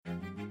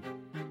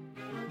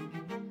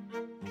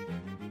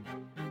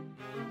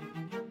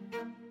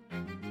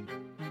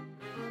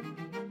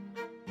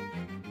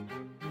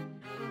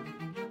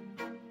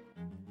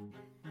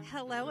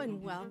Hello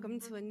and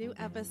welcome to a new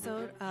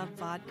episode of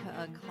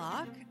Vodka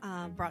O'Clock,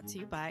 brought to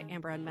you by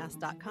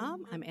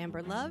AmberUnmasked.com. I'm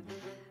Amber Love.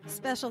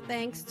 Special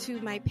thanks to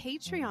my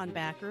Patreon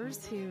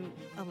backers who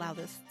allow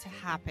this to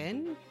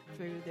happen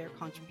through their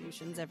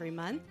contributions every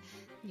month.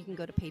 You can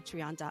go to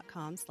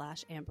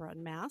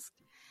patreon.com/AmberUnmasked.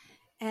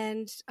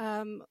 And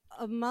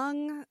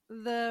among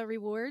the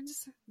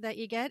rewards that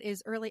you get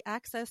is early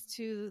access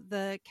to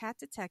the Cat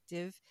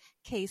Detective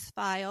case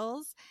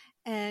files.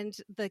 And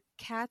the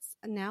cats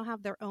now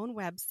have their own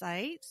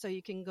website. So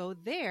you can go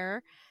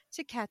there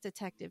to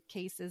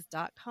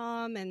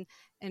catdetectivecases.com and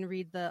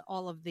read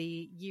all of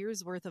the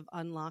years worth of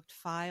unlocked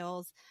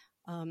files.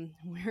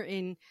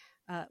 We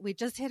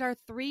just hit our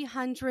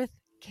 300th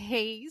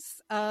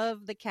case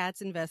of the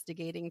cats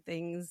investigating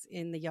things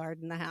in the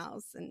yard and the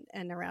house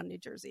and around New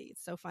Jersey.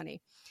 It's so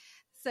funny.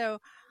 So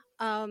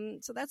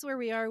that's where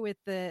we are with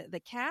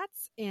the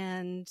cats,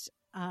 and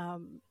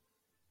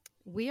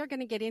we are going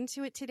to get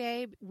into it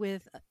today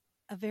with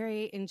a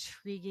very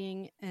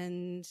intriguing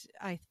and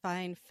I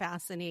find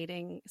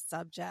fascinating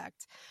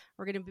subject.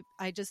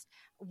 I just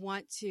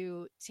want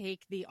to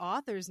take the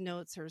author's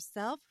notes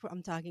herself.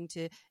 I'm talking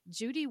to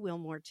Judy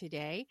Willmore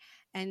today,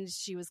 and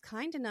she was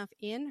kind enough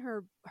in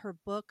her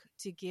book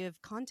to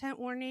give content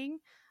warning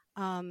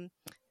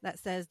that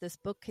says this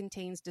book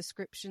contains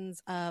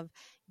descriptions of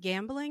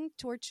gambling,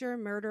 torture,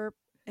 murder,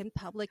 and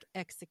public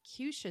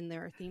execution.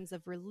 There are themes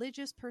of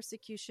religious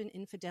persecution,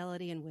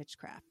 infidelity, and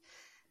witchcraft.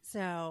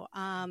 So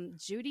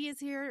Judy is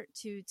here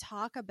to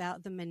talk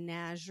about the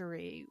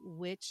menagerie,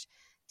 which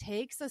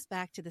takes us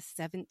back to the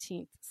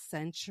 17th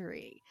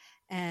century,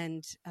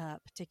 and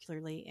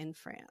particularly in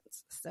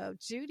France. So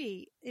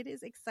Judy, it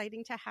is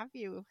exciting to have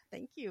you.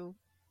 Thank you.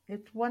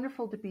 It's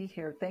wonderful to be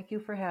here. Thank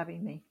you for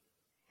having me.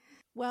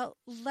 Well,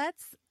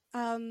 let's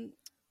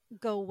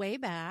go way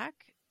back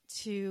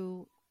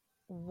to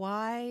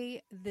why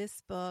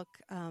this book,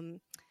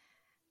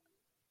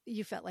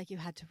 you felt like you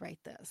had to write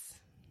this.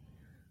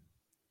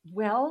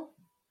 Well,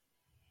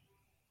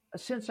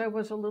 since I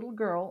was a little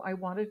girl, I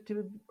wanted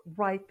to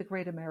write the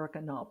great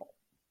American novel.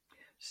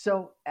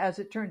 So as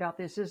it turned out,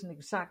 this isn't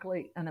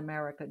exactly an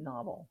American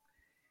novel.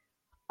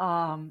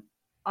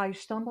 I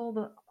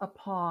stumbled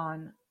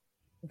upon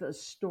the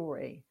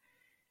story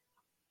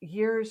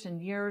years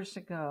and years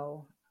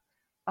ago,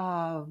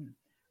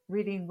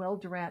 reading Will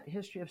Durant,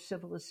 History of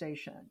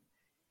Civilization,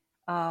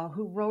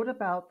 who wrote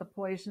about the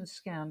poison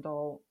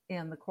scandal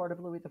in the court of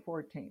Louis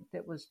XIV.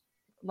 It was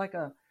like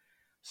a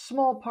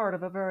small part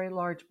of a very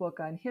large book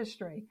on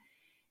history.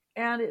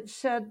 And it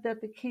said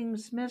that the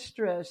king's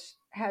mistress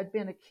had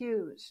been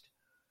accused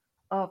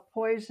of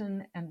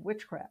poison and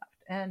witchcraft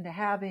and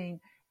having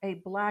a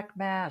black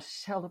mass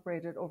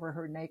celebrated over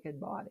her naked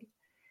body.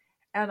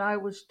 And I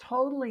was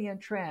totally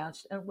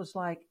entranced and was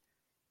like,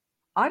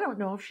 I don't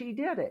know if she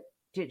did it.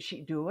 Did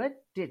she do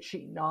it? Did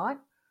she not?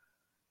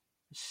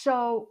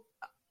 So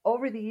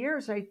over the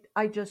years, I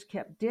just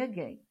kept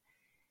digging.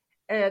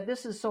 And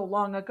this is so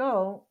long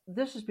ago.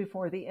 This is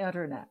before the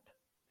internet.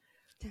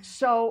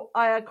 So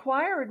I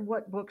acquired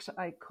what books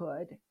I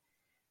could.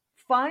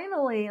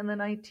 Finally, in the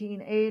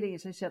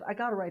 1980s, I said, I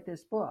got to write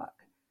this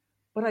book,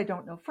 but I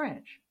don't know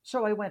French.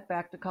 So I went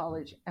back to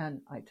college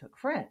and I took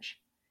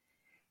French.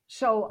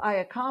 So I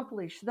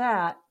accomplished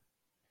that.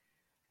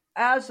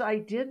 As I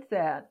did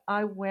that,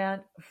 I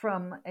went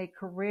from a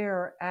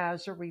career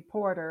as a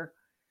reporter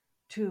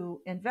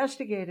to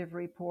investigative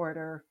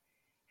reporter.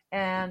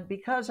 And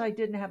because I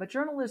didn't have a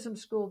journalism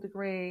school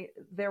degree,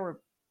 there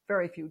were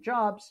very few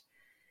jobs.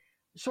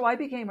 So I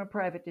became a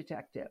private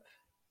detective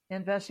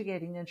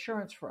investigating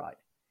insurance fraud.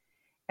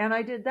 And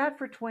I did that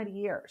for 20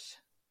 years.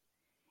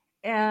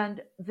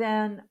 And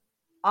then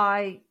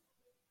I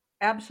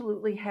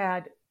absolutely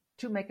had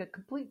to make a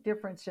complete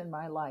difference in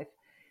my life.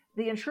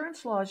 The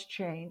insurance laws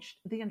changed.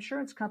 The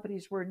insurance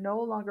companies were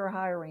no longer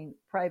hiring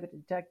private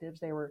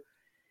detectives. They were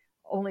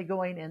only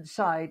going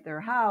inside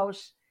their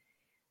house.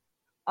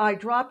 I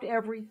dropped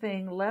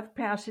everything, left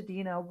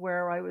Pasadena,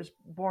 where I was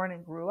born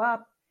and grew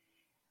up,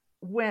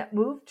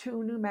 moved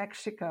to New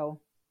Mexico,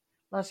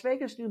 Las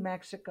Vegas, New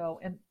Mexico,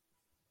 and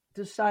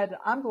decided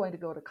I'm going to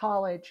go to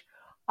college.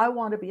 I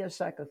want to be a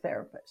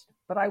psychotherapist,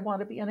 but I want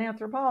to be an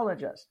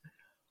anthropologist.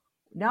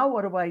 Now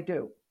what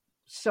do?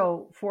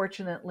 So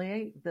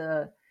fortunately,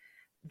 the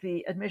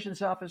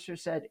admissions officer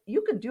said,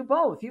 you can do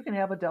both. You can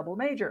have a double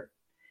major.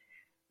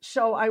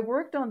 So I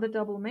worked on the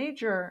double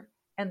major,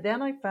 and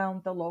then I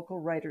found the local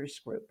writers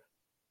group.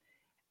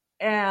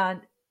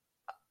 And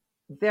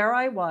there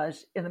I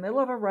was in the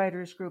middle of a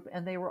writers group,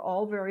 and they were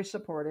all very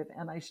supportive,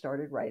 and I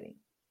started writing.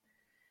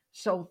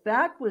 So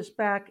that was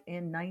back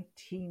in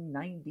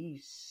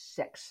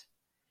 1996.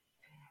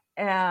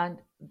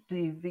 And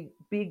the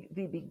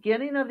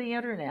beginning of the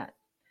internet.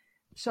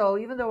 So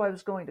even though I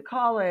was going to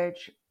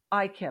college,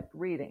 I kept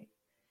reading.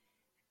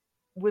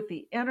 With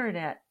the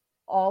internet,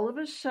 all of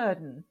a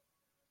sudden,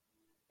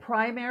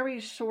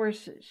 primary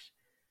sources,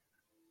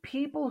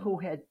 people who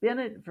had been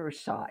at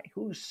Versailles,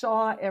 who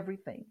saw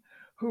everything,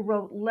 who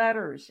wrote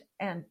letters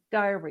and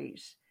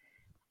diaries,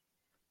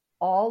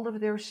 all of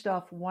their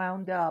stuff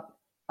wound up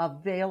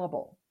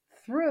available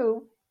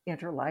through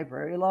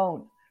interlibrary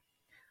loan.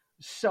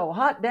 So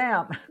hot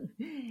damn.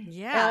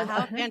 Yeah, And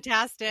how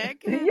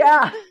fantastic.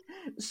 yeah.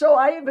 So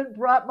I even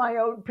brought my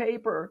own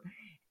paper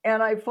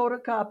and I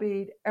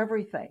photocopied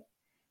everything.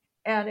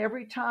 And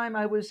every time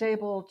I was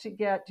able to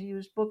get to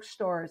use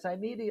bookstores, I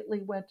immediately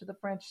went to the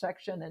French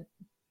section and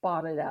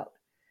bought it out.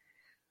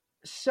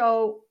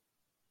 So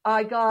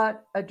I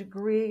got a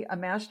degree, a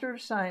Master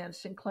of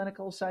Science in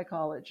Clinical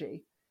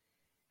Psychology.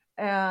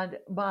 And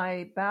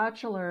my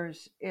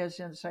bachelor's is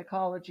in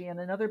psychology and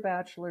another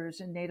bachelor's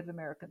in Native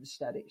American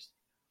Studies.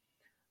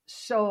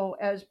 So,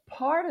 as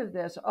part of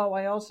this,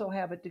 I also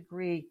have a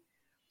degree.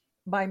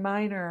 My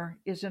minor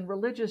is in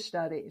religious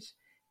studies.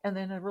 And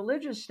then in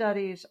religious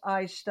studies,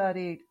 I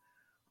studied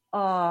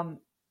um,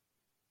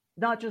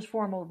 not just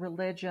formal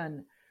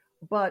religion,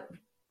 but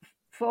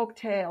folk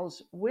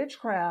tales,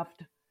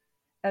 witchcraft,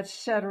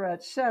 etc.,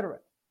 etc.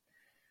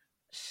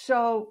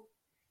 So,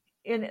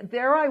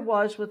 there I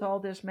was with all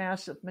this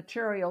massive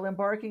material,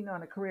 embarking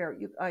on a career.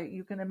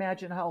 You can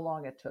imagine how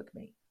long it took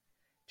me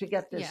to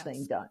get this thing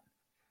Yes. done.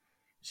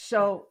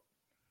 So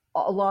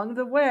along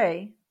the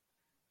way,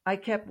 I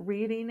kept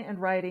reading and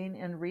writing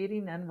and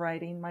reading and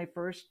writing. My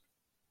first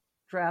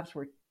drafts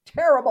were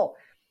terrible,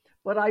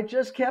 but I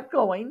just kept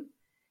going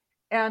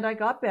and I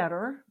got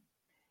better.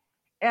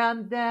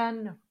 And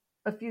then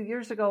a few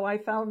years ago, I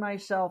found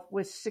myself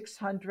with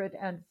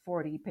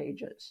 640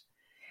 pages.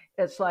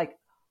 It's like,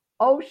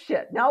 oh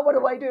shit, now what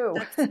do I do?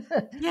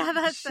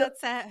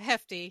 That's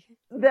hefty.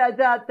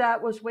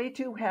 That was way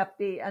too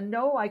hefty. And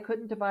no, I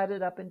couldn't divide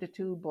it up into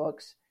two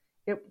books.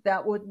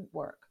 That wouldn't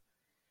work.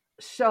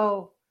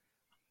 So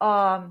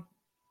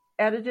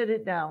edited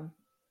it down.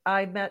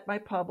 I met my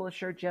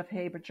publisher, Jeff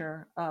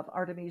Habiger of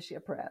Artemisia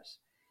Press,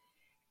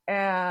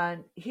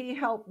 and he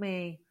helped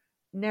me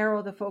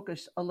narrow the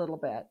focus a little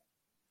bit.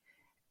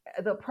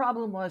 The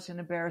problem was an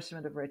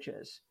embarrassment of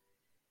riches.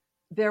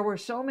 There were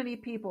so many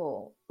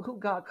people who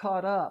got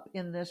caught up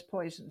in this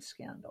poison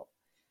scandal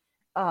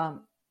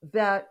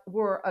that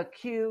were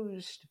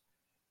accused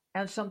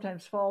and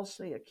sometimes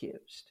falsely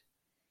accused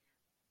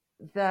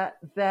that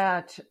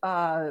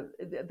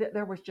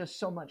there was just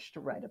so much to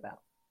write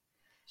about.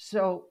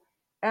 So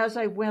as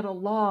I went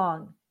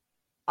along,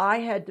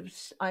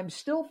 I'm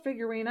still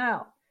figuring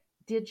out,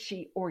 did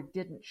she or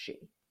didn't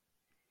she?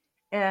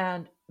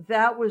 And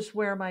that was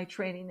where my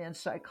training in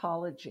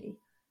psychology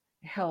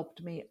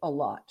helped me a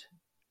lot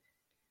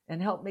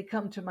and helped me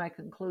come to my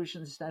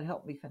conclusions that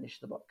helped me finish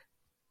the book.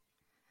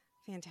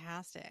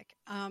 Fantastic.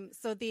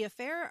 So the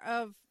affair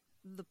of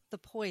the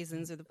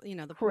poisons, or the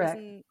Correct.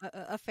 poison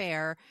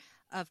affair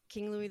of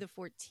King Louis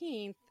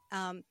XIV.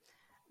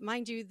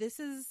 Mind you, this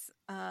is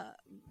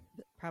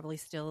probably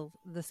still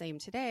the same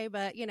today,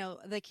 but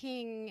the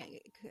king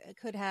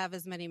could have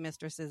as many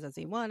mistresses as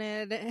he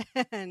wanted,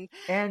 and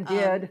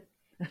did,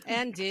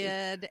 and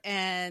did,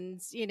 and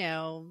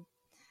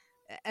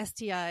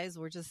STIs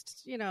were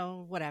just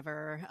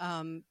whatever.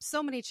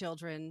 So many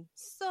children,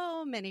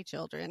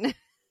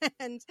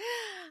 and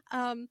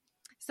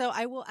so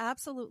I will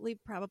absolutely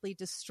probably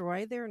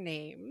destroy their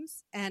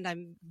names. And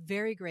I'm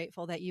very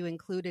grateful that you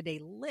included a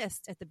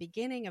list at the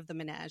beginning of the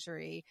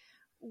menagerie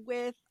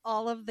with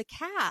all of the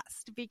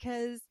cast,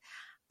 because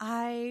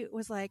I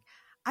was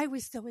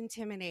so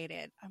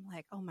intimidated. I'm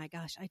like, oh my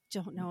gosh, I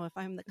don't know if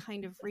I'm the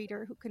kind of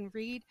reader who can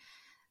read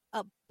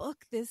a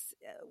book this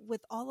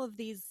with all of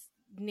these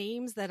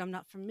names that I'm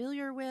not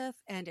familiar with,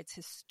 and it's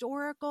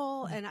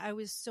historical. And I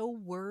was so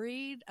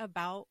worried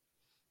about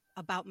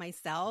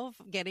myself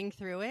getting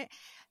through it.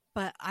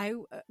 But I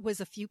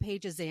was a few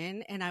pages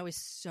in and I was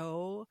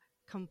so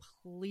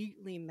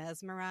completely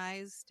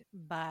mesmerized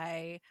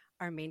by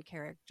our main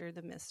character,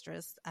 the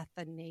mistress,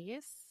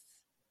 Athenais,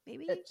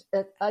 maybe?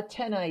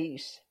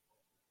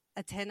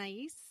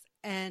 Athenais.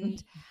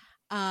 And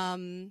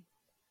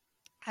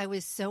I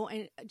was so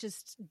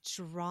just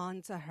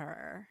drawn to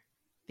her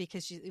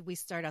because we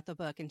start out the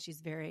book and she's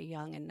very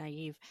young and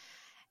naive.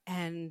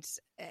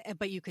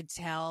 But you could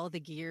tell the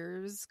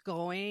gears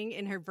going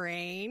in her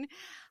brain.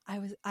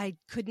 I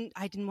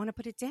didn't want to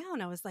put it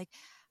down. I was like,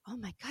 oh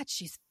my God,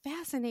 she's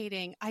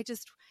fascinating. I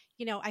just,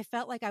 I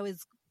felt like I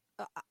was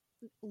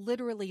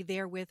literally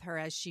there with her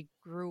as she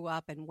grew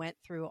up and went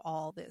through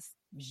all this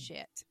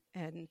shit.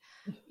 And,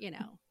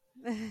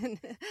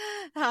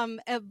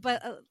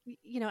 but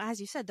as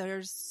you said,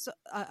 there's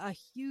a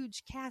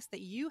huge cast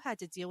that you had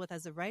to deal with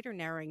as a writer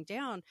narrowing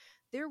down.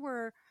 There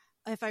were,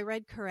 if I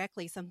read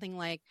correctly, something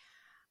like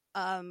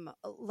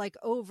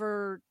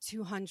over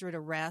 200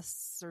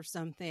 arrests or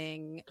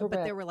something. Correct.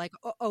 But there were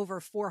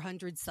over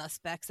 400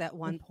 suspects at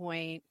one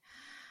point.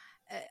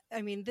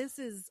 I mean, this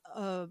is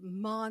a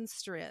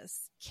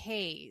monstrous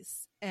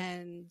case.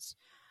 And,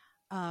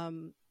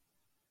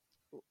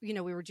 we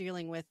were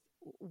dealing with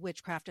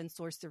witchcraft and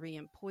sorcery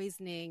and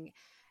poisoning.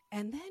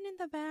 And then in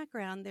the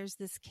background, there's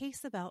this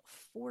case about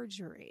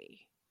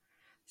forgery.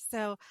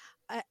 So,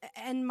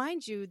 and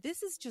mind you,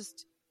 this is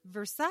just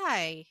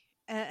Versailles,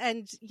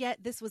 and yet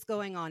this was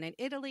going on in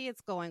Italy.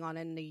 It's going on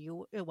in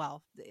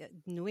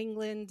New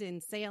England,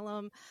 in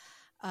Salem.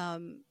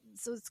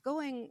 So it's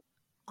going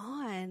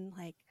on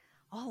like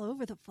all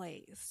over the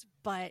place,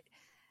 but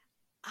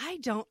I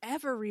don't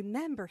ever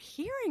remember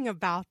hearing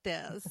about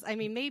this. I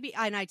mean, maybe,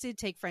 and I did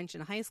take French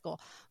in high school,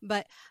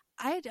 but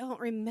I don't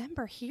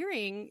remember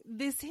hearing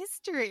this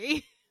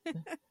history.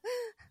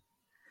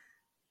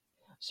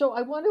 So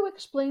I want to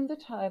explain the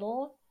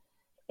title,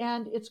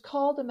 and it's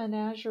called a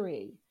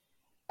menagerie.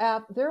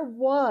 There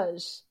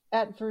was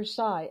at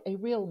Versailles a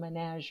real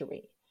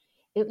menagerie.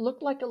 It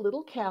looked like a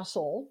little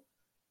castle,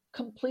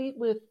 complete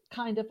with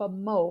kind of a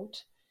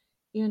moat,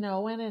 and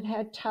it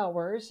had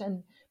towers,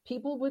 and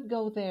people would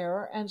go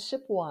there and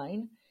sip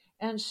wine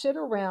and sit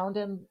around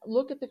and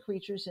look at the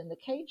creatures in the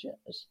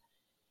cages.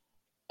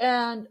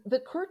 And the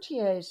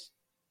courtiers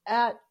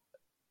at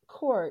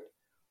court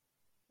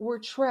were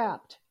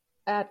trapped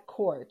at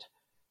court,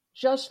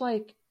 just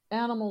like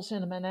animals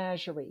in a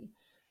menagerie.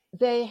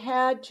 They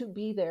had to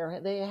be there.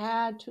 They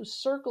had to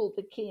circle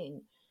the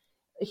king.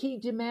 He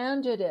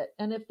demanded it.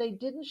 And if they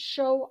didn't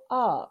show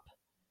up,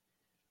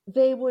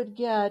 they would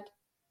get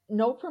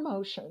no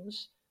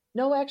promotions,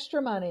 no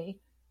extra money,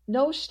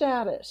 no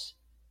status.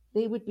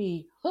 They would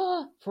be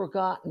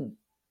forgotten.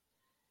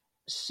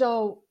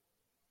 So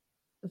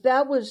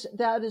that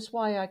is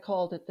why I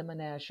called it the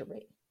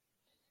menagerie,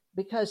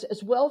 because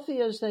as wealthy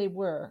as they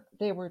were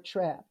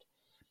trapped.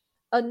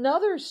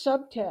 Another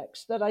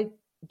subtext that I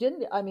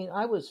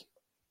was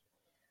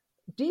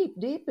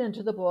deep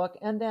into the book,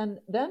 and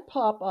then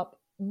pop up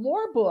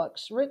more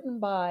books written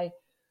by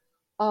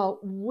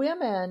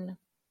women,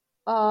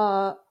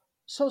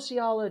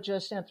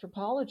 sociologists,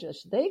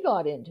 anthropologists. They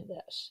got into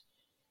this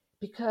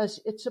because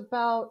it's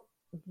about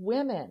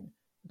women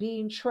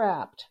being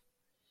trapped.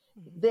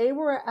 They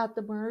were at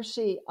the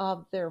mercy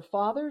of their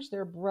fathers,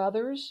 their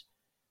brothers,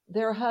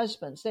 their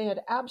husbands. They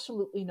had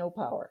absolutely no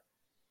power.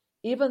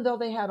 Even though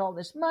they had all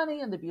this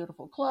money and the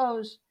beautiful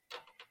clothes,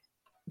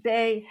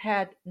 they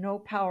had no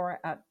power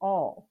at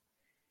all.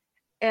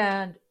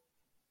 And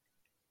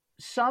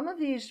some of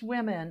these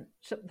women,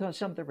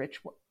 some of the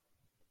rich,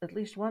 at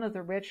least one of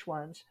the rich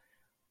ones,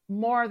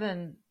 more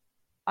than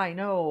I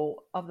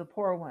know of the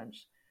poor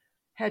ones,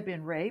 had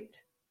been raped.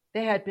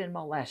 They had been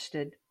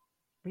molested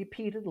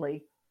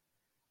repeatedly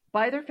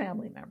by their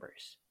family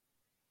members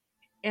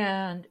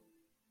and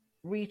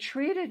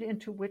retreated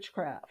into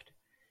witchcraft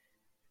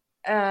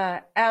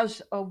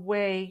as a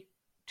way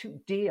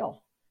to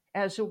deal,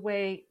 as a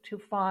way to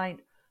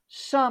find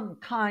some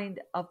kind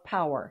of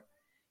power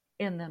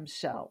in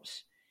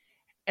themselves.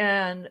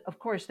 And of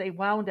course, they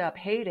wound up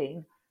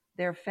hating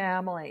their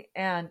family.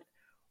 And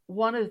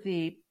one of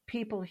the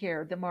people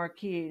here, the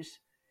Marquise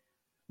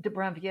de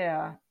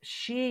Brinvilliers,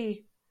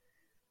 she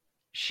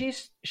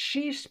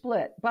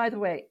split. By the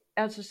way,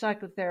 as a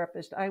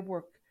psychotherapist,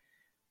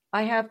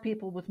 I have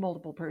people with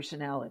multiple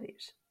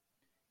personalities,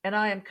 and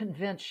I am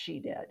convinced she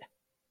did,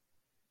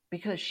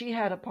 because she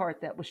had a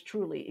part that was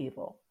truly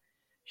evil.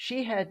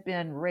 She had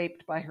been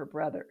raped by her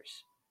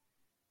brothers.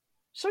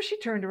 So she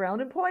turned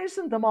around and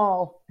poisoned them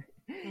all.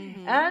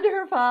 Mm-hmm. And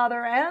her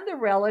father and the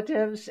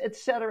relatives,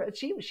 etc.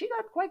 She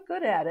got quite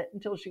good at it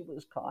until she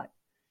was caught.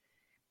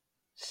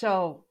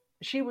 So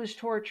she was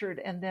tortured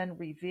and then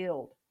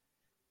revealed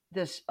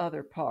this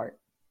other part.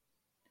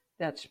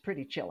 That's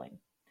pretty chilling.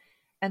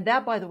 And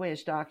that, by the way,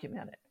 is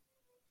documented.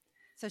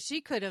 So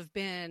she could have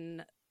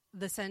been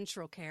the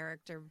central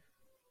character,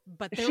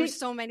 but there were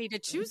so many to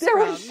choose from. There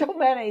were so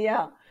many,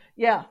 yeah.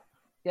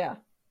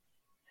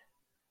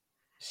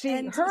 See,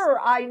 and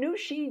I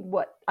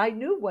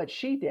knew what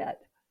she did,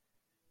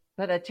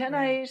 but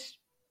Athénaïs,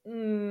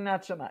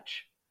 not so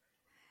much.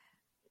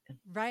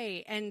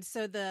 Right. And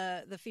so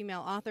the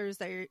female authors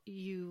that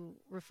you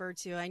refer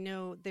to, I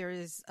know there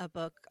is a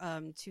book,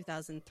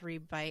 2003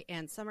 by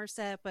Anne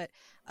Somerset, but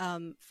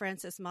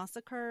Frances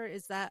Massacre,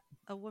 is that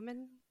a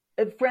woman?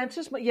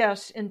 Frances,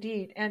 yes,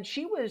 indeed. And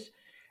she was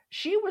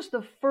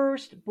the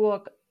first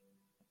book.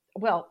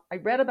 Well, I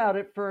read about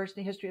it first,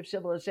 The History of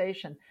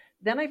Civilization.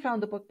 Then I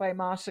found the book by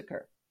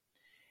Massacre.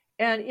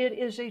 And it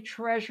is a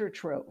treasure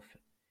trove.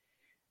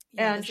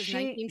 Yeah, and this is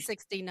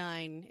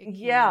 1969.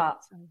 Yeah,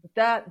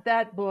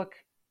 that book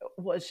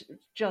was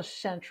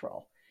just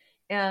central.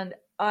 And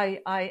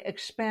I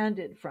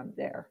expanded from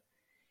there.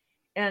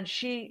 And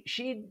she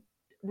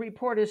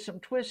reported some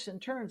twists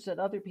and turns that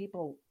other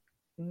people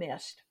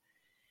missed.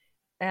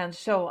 And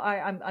so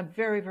I'm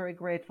very, very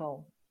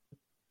grateful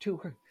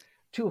to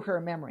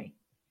her memory.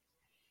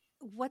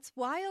 What's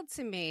wild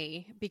to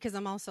me, because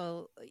I'm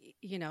also,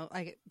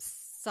 I get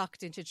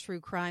sucked into true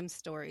crime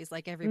stories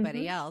like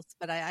everybody else,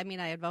 but I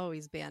mean, I have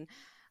always been.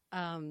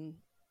 Now,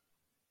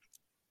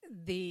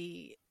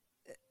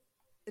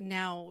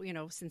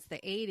 since the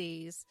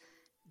 80s,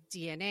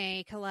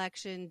 DNA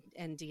collection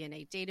and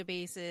DNA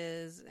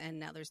databases, and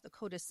now there's the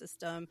CODIS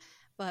system.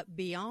 But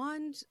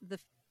beyond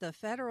the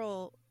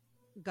federal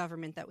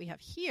government that we have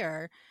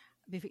here,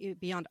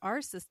 beyond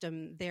our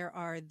system, there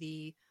are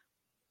the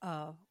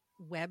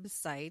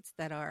websites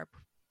that are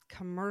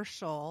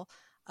commercial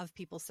of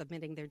people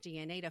submitting their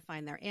DNA to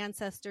find their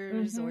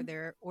ancestors or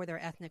their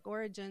ethnic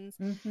origins.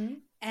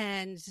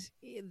 And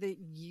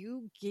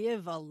you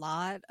give a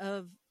lot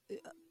of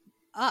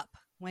up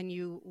when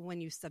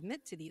you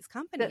submit to these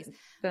companies.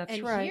 That's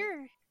and right.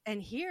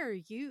 Here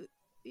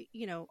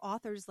you know,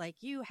 authors like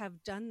you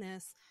have done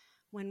this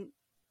when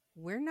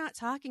we're not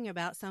talking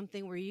about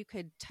something where you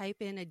could type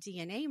in a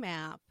DNA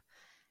map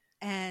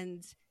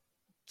and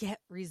get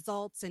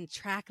results and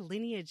track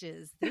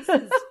lineages. This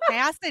is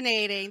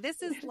fascinating.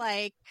 This is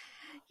like,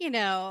 you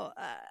know,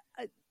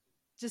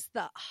 just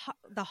the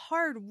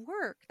hard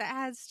work that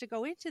has to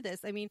go into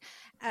this. I mean,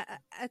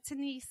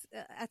 Atenise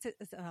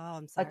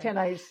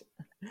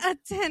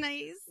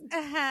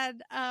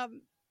had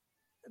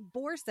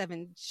bore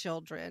 7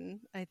 children,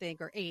 I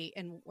think, or 8,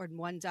 and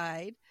one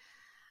died.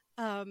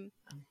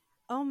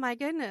 Oh my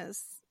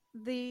goodness.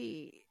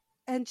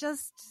 And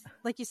just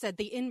like you said,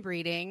 the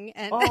inbreeding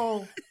and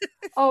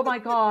oh my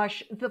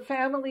gosh, the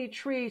family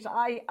trees.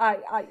 I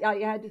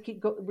had to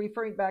keep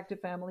referring back to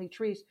family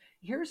trees.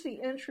 Here's the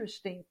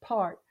interesting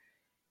part.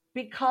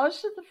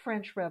 Because of the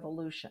French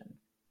Revolution,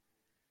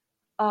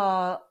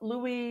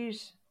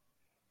 Louis'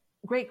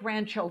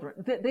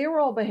 great-grandchildren, they were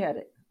all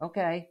beheaded,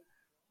 okay?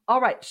 All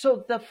right,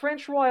 so the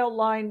French royal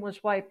line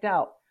was wiped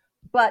out,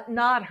 but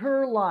not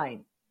her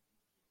line.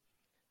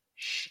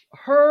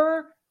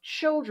 Her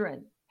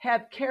children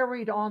have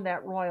carried on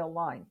that royal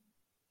line.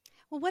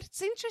 Well,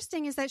 what's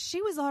interesting is that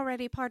she was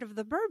already part of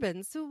the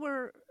Bourbons, who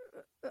were,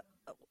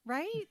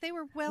 right? They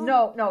were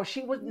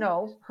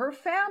No, her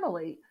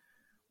family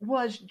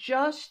was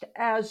just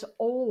as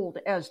old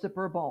as the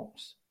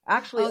Bourbons.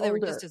 Actually, they older.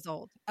 were just as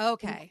old.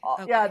 Okay.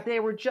 Yeah, they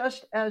were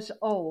just as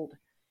old.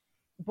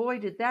 Boy,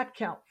 did that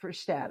count for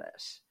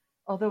status.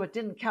 Although it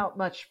didn't count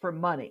much for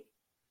money.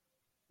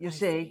 You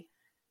see?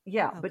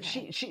 Yeah, okay. But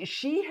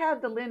she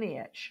had the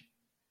lineage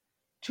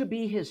to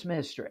be his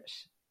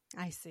mistress.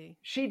 I see.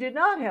 She did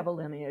not have a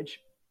lineage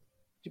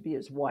to be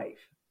his wife.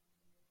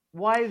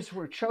 Wives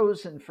were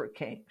chosen for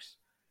kings.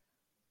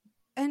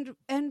 And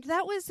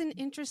that was an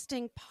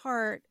interesting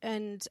part.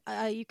 And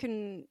you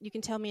can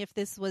tell me if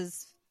this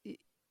was,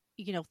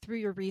 you know, through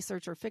your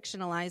research or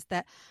fictionalized,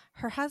 that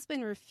her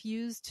husband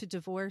refused to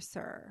divorce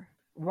her.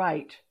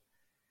 Right.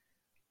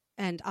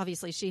 And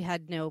obviously she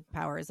had no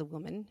power as a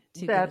woman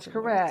to That's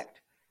correct.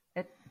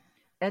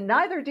 And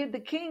neither did the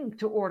king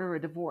to order a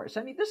divorce.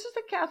 I mean, this is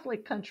a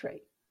Catholic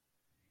country.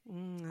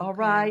 Okay. All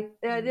right.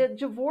 The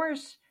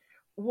divorce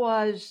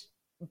was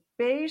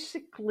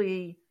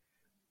basically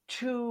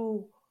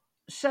to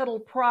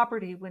settle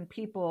property when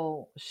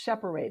people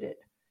separated.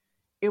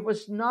 It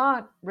was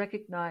not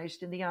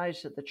recognized in the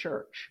eyes of the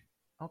church.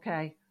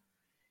 Okay.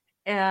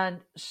 And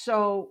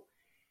so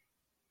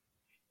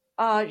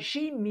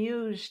she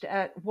mused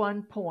at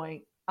one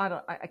point,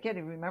 I can't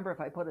even remember if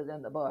I put it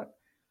in the book,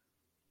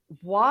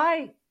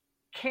 why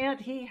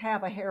can't he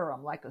have a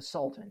harem like a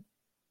sultan?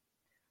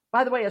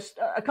 By the way,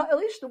 at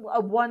least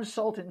one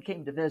sultan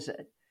came to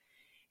visit.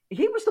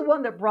 He was the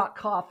one that brought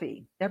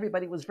coffee.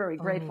 Everybody was very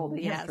grateful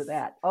to him for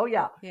that. Oh,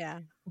 yeah.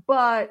 Yeah.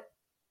 But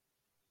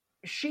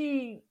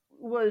she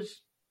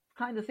was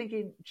kind of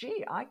thinking,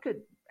 gee, I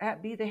could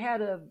be the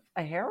head of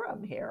a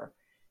harem here,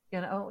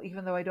 you know,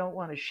 even though I don't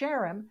want to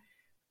share him.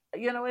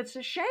 You know, it's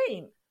a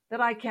shame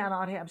that I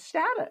cannot have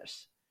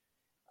status.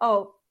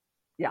 Oh,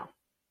 yeah.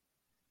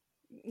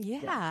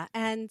 Yeah.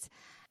 And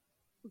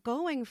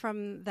going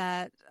from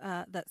that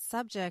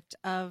subject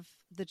of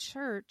the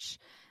church,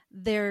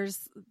 there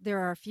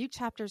are a few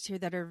chapters here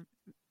that are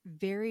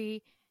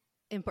very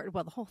important.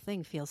 Well, the whole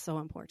thing feels so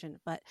important,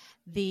 but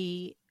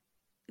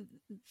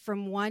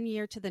from one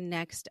year to the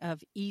next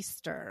of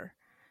Easter,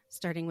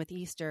 starting with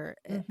Easter,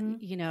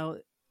 you know,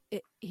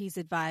 he's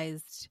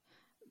advised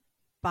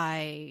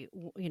by,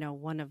 you know,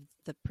 one of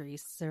the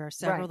priests. There are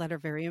several that are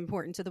very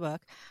important to the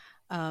book.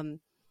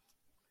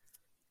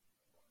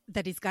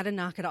 That he's got to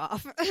knock it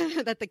off.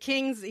 That the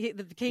king's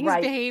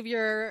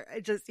behavior,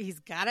 he's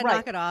got to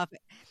knock it off.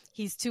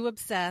 He's too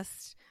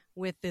obsessed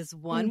with this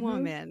one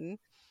woman,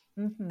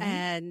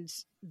 and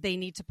they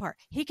need to part.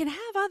 He can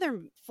have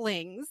other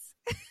flings.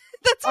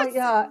 That's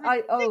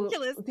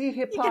ridiculous. The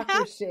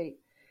hypocrisy.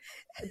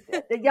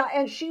 Yeah,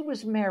 and she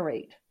was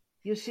married.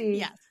 You see,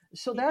 yes.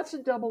 So that's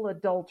a double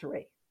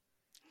adultery.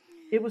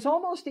 It was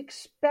almost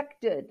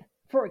expected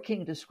for a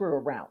king to screw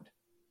around.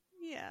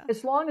 Yeah.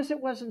 As long as it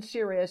wasn't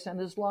serious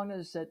and as long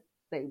as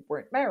they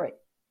weren't married.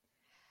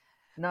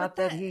 Not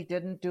that he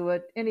didn't do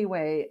it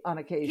anyway on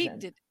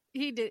occasion.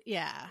 He did,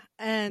 yeah.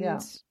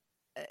 And,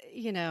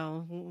 you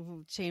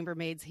know,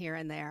 chambermaids here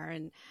and there.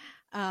 And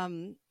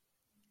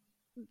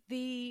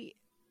the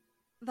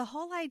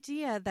whole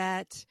idea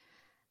that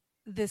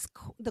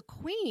the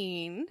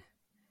queen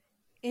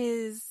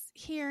is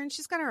here and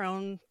she's got her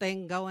own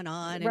thing going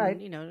on.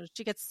 And, you know,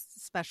 she gets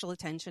special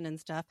attention and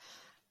stuff.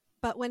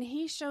 But when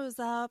he shows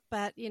up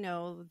at, you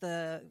know,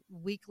 the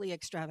weekly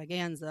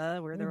extravaganza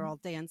where they're all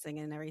dancing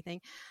and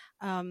everything,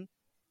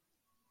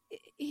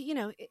 you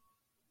know,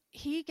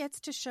 he gets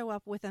to show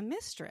up with a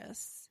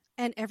mistress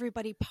and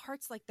everybody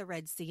parts like the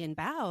Red Sea and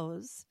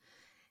bows.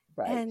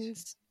 Right. And,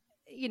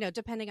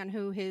 depending on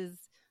who his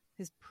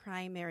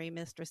primary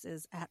mistress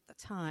is at the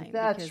time,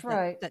 That's because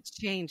right. that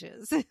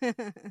changes.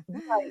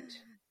 Right.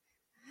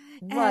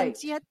 And Right.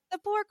 yet the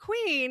poor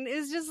queen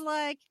is just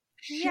like,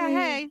 yeah, She,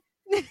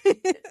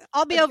 hey,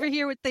 I'll be over okay,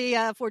 here with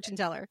the fortune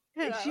teller.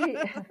 she,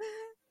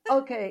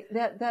 okay,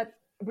 that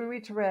Marie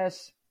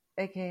Therese,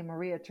 aka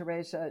Maria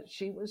Teresa,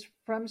 she was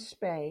from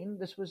Spain.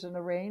 This was an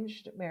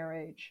arranged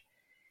marriage,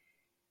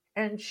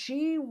 and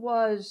she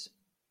was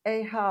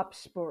a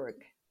Habsburg.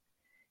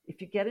 If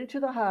you get into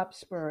the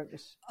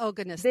Habsburgs, Oh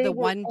goodness, they the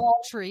were one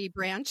all, tree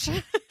branch.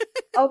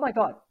 oh my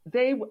God,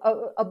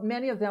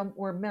 many of them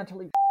were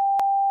mentally,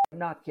 I'm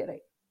not kidding.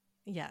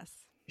 Yes.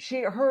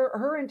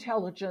 Her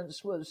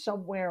intelligence was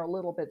somewhere a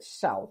little bit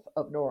south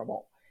of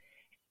normal,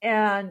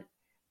 and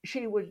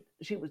she was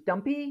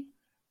dumpy.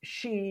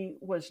 She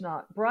was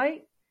not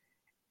bright,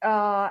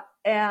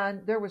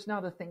 and there was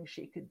not a thing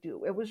she could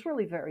do. It was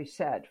really very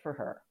sad for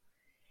her.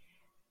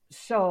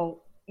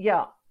 So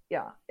yeah,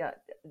 yeah, yeah.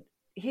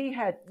 He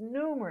had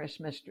numerous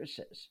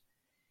mistresses,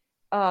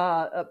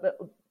 uh,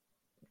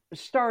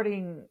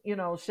 starting,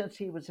 since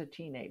he was a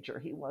teenager.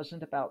 He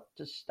wasn't about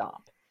to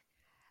stop.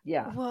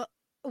 Yeah. Well,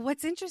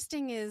 what's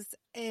interesting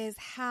is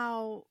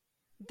how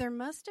there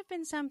must have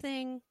been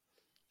something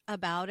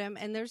about him,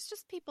 and there's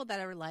just people that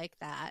are like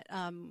that,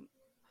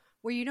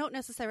 where you don't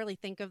necessarily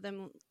think of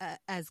them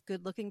as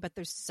good looking, but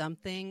there's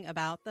something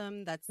about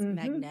them that's Hmm.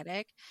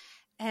 magnetic.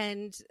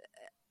 And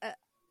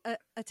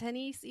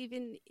Tenise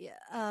even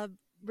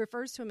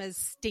refers to him as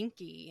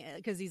stinky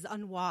because he's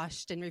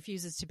unwashed and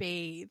refuses to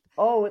bathe.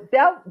 Oh,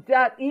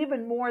 that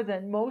even more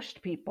than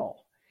most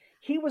people.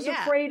 He was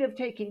Yeah. afraid of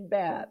taking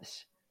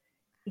baths.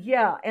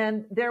 Yeah,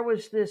 and there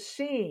was this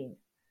scene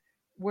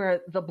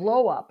where the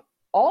blow up.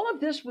 All of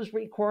this was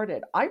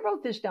recorded. I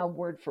wrote this down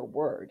word for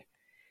word.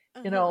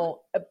 Uh-huh.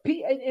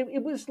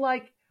 It was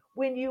like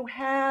when you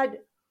had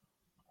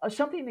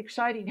something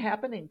exciting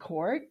happen in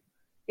court,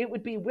 it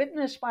would be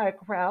witnessed by a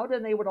crowd,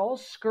 and they would all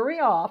scurry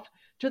off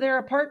to their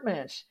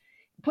apartments,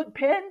 put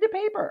pen to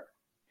paper,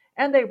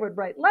 and they would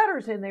write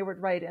letters, and they would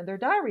write in their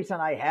diaries,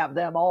 and I have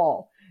them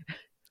all.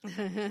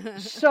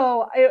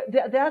 So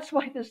that's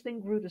why this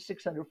thing grew to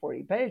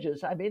 640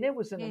 pages. I mean, it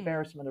was an Mm.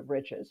 embarrassment of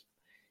riches.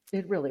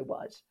 It really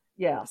was.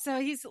 Yeah. So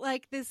he's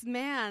like this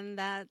man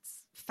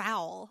that's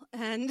foul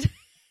and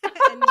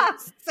and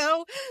yet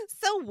so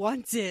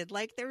wanted.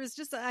 Like there was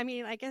just, I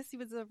mean, I guess he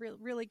was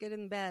really good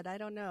in bed. I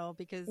don't know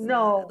because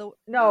No, the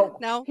no,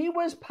 no, he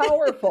was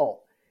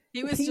powerful.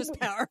 he was He just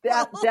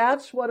powerful.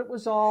 that's what it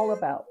was all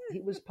about.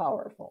 He was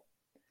powerful.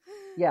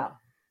 Yeah.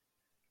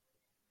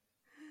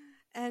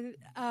 And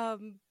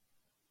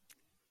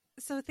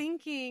so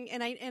thinking,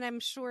 and I'm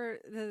sure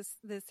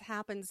this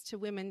happens to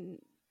women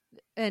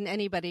and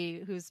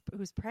anybody who's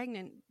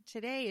pregnant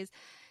today, is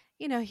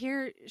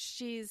here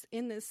she's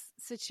in this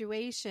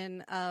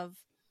situation of,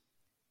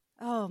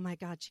 oh my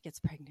God, she gets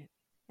pregnant.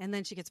 And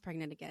then she gets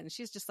pregnant again.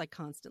 She's just like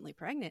constantly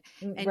pregnant.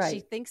 And she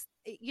Right. thinks,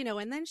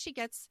 and then she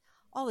gets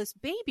all this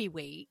baby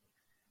weight.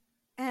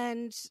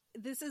 And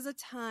this is a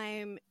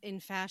time in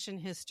fashion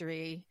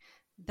history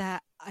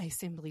that I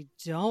simply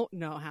don't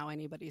know how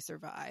anybody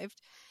survived.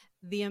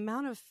 The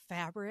amount of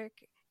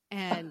fabric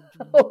and,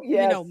 Oh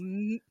yes.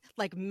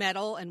 like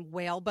metal and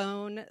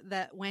whalebone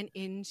that went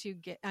into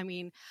I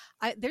mean,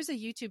 there's a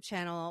YouTube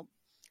channel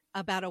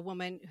about a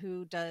woman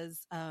who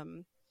does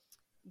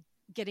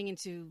getting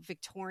into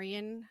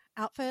Victorian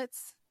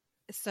outfits.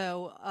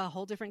 So a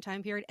whole different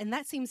time period, and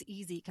that seems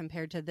easy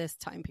compared to this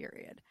time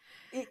period.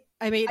 It,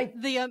 I mean, I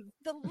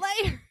the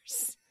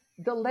layers.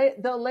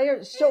 the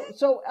layers.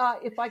 So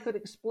if I could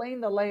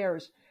explain the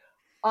layers,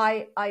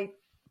 I I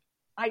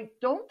I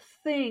don't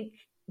think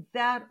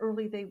that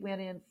early they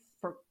went in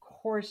for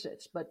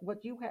corsets, but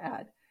what you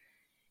had,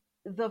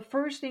 the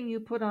first thing you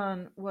put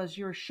on was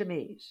your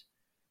chemise,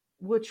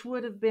 which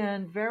would have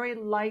been very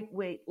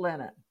lightweight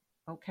linen.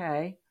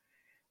 Okay.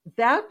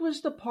 That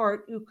was the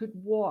part you could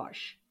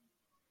wash.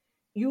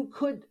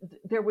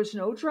 There was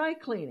no dry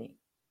cleaning.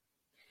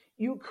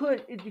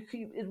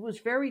 It was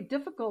very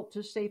difficult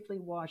to safely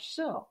wash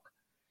silk.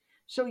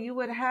 So you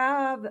would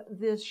have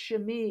this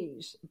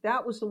chemise.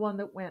 That was the one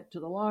that went to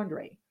the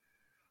laundry.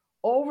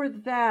 Over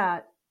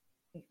that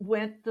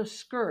went the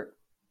skirt.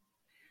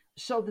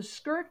 So the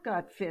skirt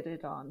got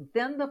fitted on,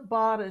 then the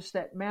bodice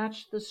that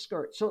matched the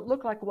skirt. So it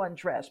looked like one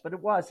dress, but it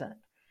wasn't.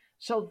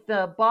 So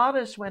the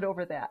bodice went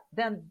over that.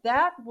 Then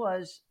that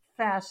was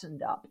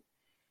fastened up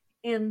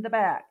in the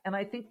back. And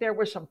I think there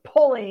was some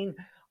pulling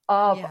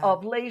Yeah.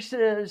 of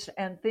laces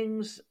and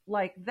things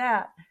like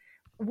that.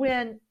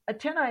 When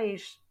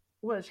Athenais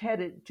was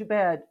headed to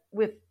bed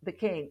with the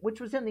king, which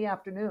was in the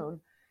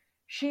afternoon,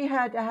 she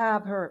had to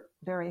have her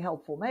very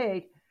helpful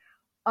maid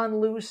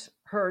unloose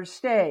her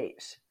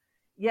stays.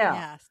 Yeah.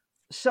 Yes.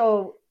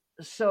 So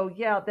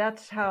yeah,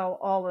 that's how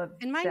all of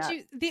And mind that.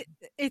 you,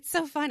 it's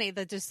so funny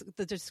that just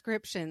the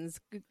descriptions.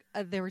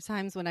 There were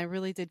times when I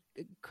really did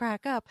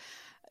crack up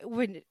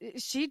when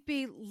she'd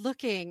be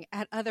looking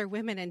at other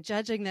women and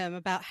judging them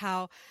about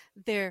how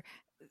they're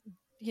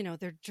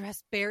their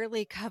dress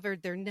barely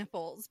covered their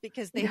nipples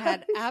because they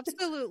had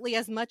absolutely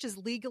as much as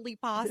legally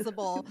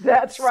possible.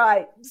 That's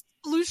right.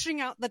 Splooshing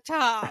out the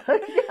top.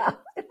 Yeah.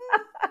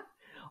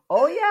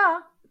 Oh yeah.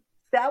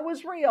 That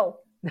was real.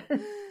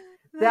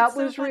 That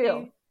was so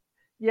real.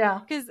 Yeah.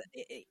 Because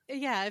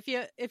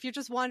if you're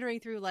just wandering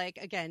through, like,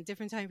 again,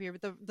 different time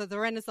period, but the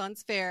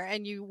Renaissance fair,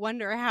 and you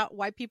wonder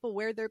why people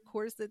wear their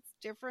corsets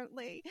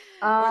differently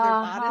or their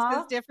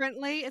bodices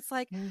differently, it's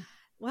like,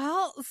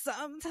 well,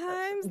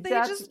 sometimes they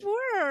just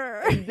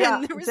were.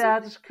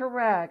 That's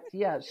correct.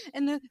 Yes.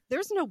 And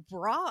there's no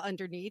bra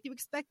underneath. You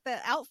expect the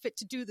outfit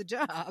to do the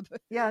job.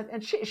 Yeah.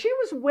 And she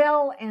was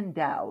well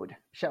endowed,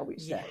 shall we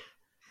say.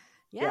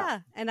 Yeah.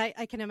 And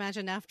I can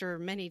imagine after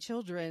many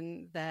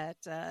children that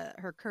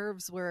her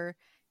curves were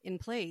in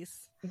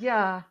place.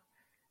 Yeah.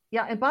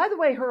 Yeah. And by the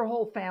way, her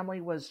whole family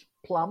was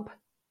plump.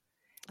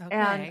 Okay.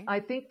 And I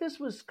think this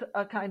was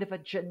a kind of a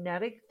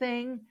genetic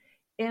thing,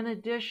 in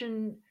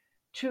addition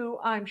to,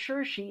 I'm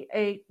sure she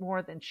ate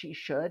more than she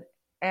should.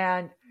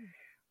 And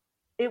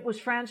it was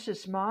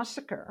Frances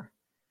Massacre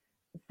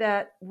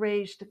that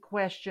raised the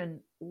question,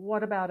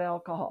 what about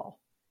alcohol?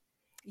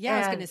 Yeah, I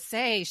was going to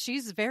say,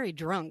 she's very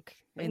drunk.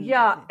 And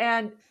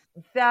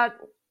that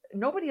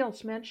nobody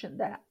else mentioned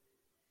that.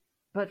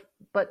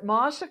 But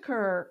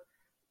Massacre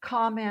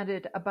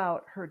commented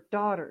about her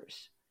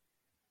daughters,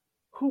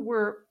 who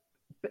were,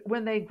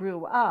 when they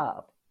grew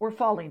up, were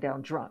falling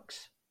down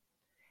drunks.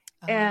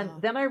 And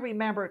then I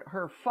remembered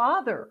her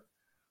father,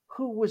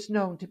 who was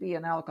known to be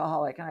an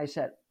alcoholic. And I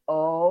said,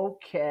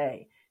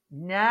 okay,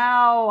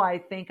 now I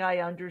think I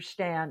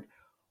understand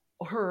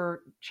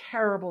her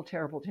terrible,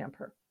 terrible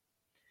temper.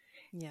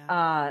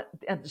 Yeah.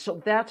 And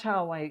so that's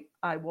how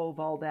I wove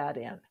all that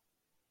in.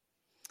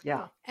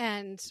 Yeah.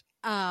 And,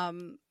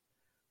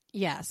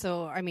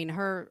 so, I mean,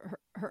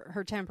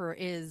 her temper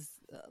is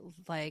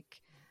like,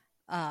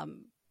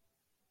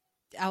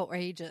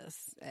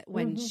 outrageous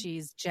when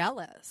she's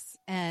jealous.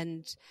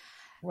 And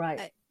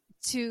right.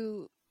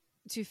 To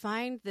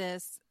find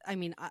this, I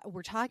mean,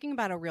 we're talking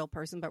about a real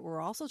person, but we're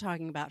also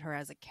talking about her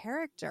as a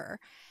character.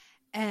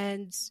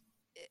 And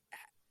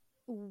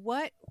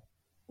what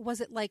was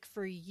it like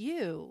for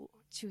you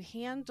to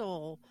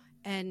handle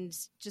and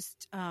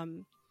just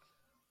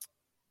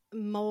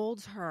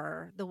mold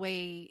her the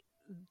way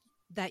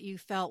that you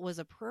felt was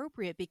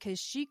appropriate? Because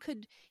she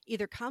could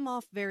either come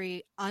off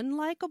very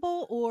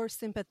unlikable or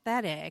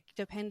sympathetic,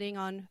 depending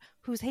on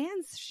whose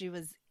hands she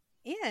was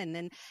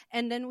in.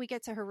 And then we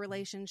get to her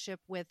relationship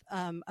with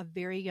a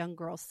very young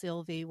girl,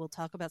 Sylvie. We'll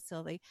talk about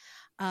Sylvie.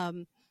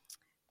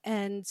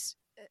 And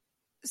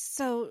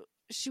so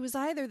she was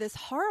either this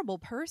horrible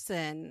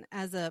person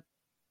as a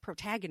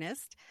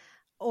protagonist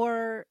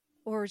or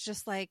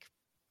just like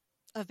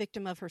a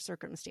victim of her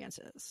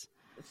circumstances.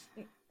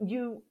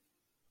 The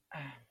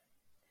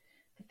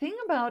thing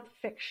about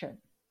fiction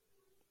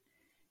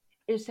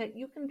is that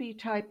you can be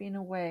typing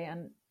away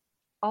and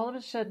all of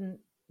a sudden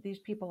these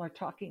people are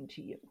talking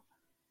to you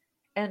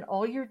and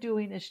all you're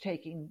doing is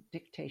taking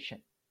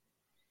dictation.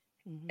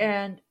 Mm-hmm.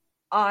 And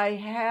I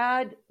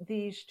had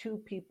these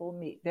two people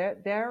meet.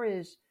 There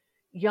is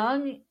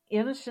young,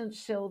 innocent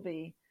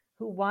Sylvie,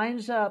 who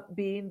winds up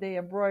being the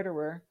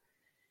embroiderer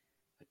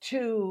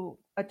to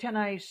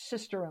Atenae's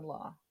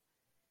sister-in-law.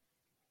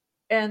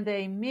 And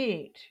they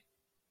meet,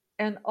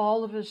 and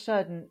all of a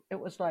sudden it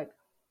was like,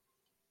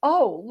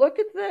 oh, look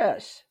at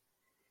this.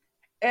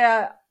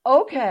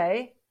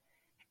 Okay.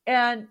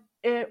 And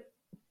it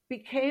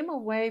became a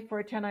way for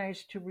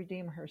Atenaeus to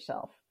redeem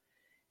herself.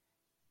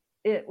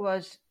 It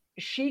was,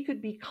 she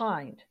could be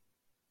kind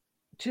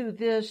to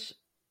this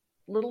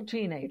little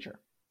teenager.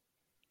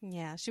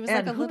 Yeah, she was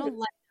like a little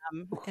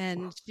lamb,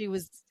 and she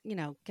was,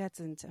 gets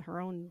into her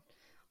own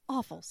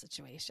awful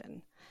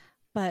situation.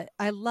 But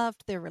I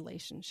loved their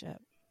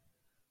relationship.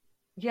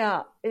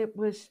 Yeah, it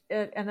was,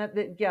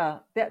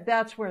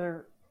 that's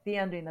where the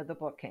ending of the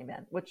book came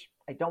in, which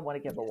I don't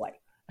want to give away.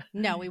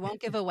 No, we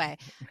won't give away.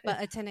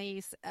 But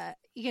Atenaeus,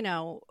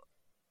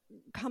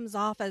 comes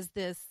off as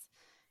this,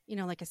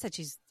 like I said,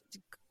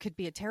 could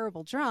be a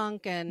terrible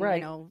drunk and,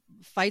 right.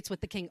 Fights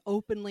with the king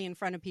openly in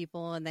front of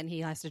people. And then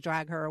he has to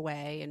drag her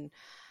away and,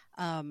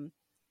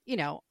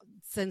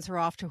 sends her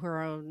off to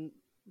her own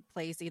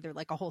place, either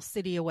like a whole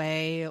city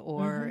away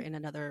or in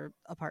another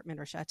apartment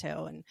or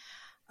chateau.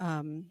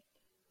 And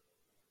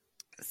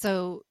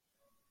so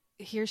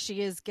here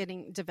she is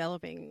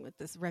developing with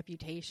this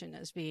reputation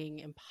as being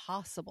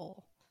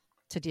impossible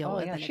to deal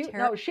with. Yeah.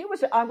 She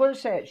was, I'm going to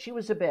say it, she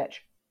was a bitch.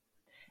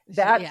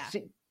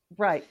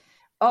 Right.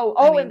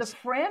 And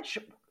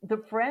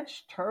the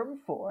French term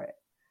for it.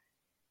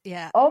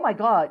 Yeah. Oh my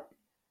God.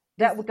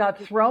 That got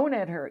thrown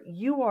at her.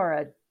 You are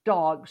a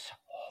dog's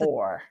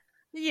whore.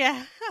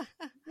 Yeah.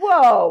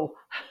 Whoa.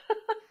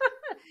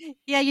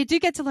 Yeah, you do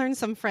get to learn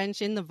some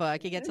French in the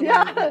book. You get to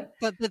learn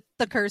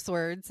the curse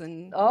words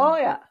and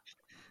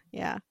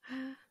yeah.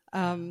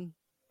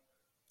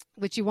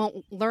 Which you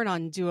won't learn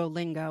on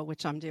Duolingo,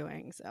 which I'm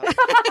doing. So.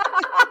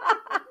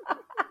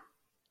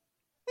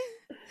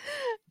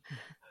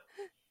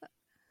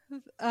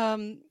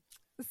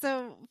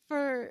 So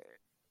for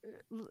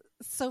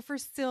for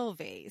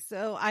Sylvie,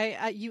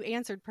 I you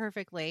answered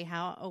perfectly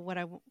how what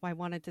I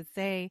wanted to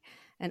say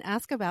and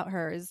ask about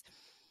her is,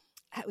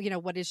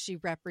 what does she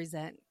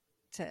represent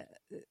to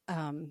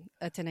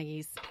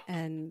Atenaïs,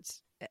 and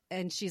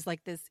she's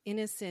like this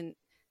innocent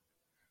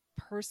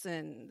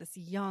person, this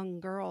young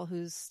girl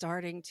who's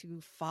starting to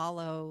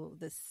follow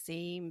the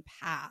same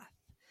path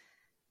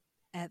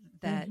that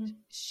Mm-hmm.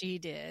 she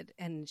did,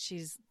 and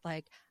she's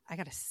like, I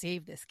got to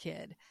save this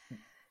kid.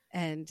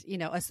 And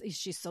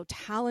she's so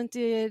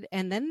talented.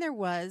 And then there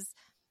was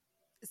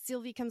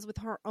Sylvie comes with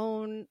her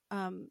own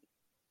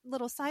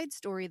little side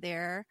story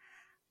there.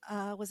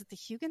 Was it the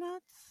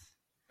Huguenots?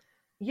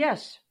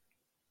 Yes.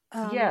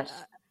 um, Yes.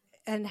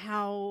 and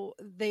how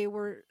they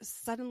were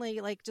suddenly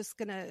like just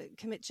gonna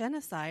commit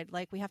genocide,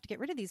 like we have to get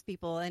rid of these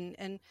people.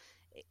 And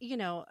you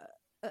know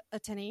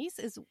Atenaïs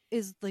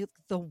is like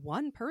the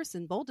one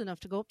person bold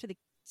enough to go up to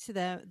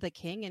the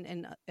king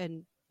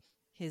and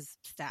his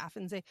staff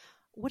and say,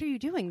 what are you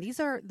doing? These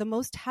are the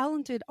most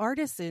talented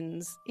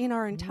artisans in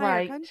our entire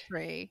Right.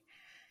 country.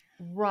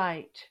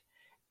 Right.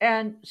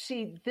 And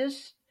see,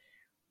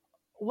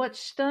 what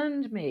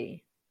stunned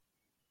me,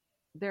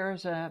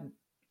 there's a,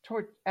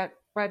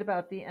 right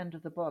about the end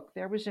of the book,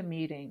 there was a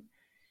meeting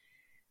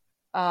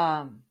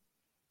um,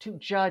 to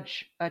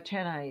judge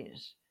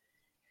Atenaïs.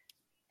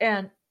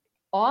 And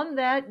on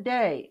that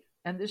day,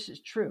 and this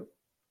is true,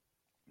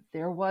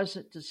 there was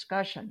a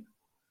discussion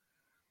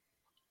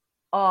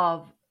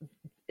of,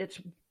 it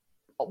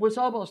was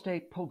almost a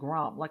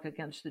pogrom, like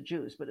against the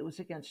Jews, but it was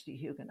against the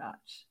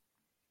Huguenots.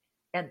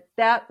 And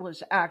that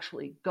was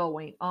actually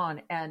going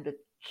on. And the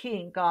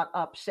king got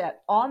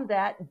upset on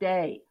that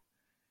day.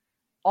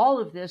 All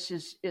of this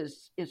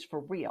is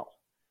for real.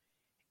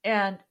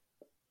 And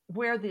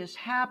where this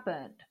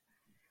happened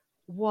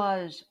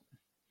was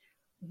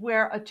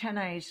where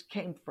Atenaïs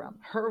came from.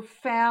 Her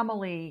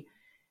family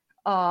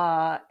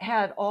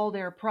had all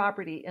their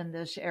property in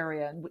this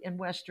area in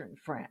Western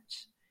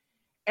France.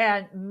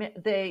 And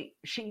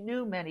she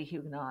knew many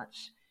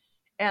Huguenots,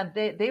 and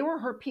they were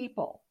her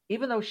people,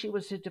 even though she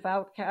was a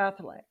devout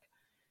Catholic.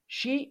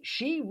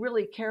 She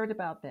really cared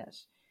about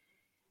this.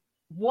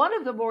 One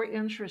of the more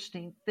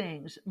interesting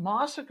things,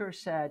 Massacre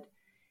said,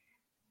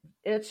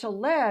 it's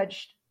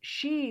alleged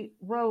she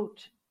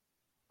wrote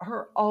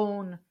her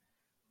own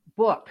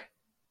book.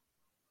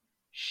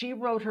 She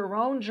wrote her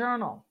own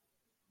journal,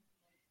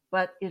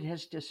 but it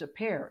has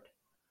disappeared.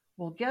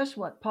 Well, guess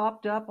what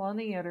popped up on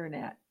the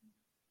internet?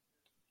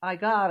 I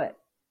got it.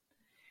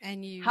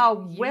 And you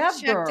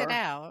checked it However,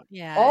 out.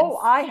 Yeah. oh,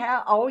 I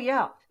have. Oh,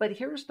 yeah. But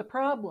here's the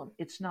problem: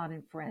 it's not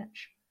in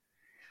French.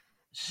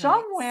 Right.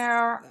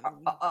 Somewhere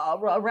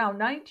around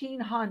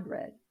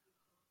 1900,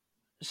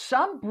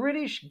 some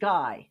British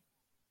guy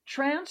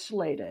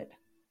translated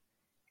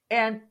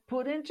and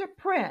put into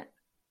print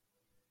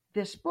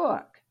this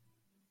book.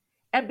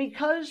 And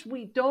because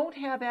we don't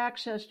have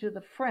access to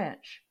the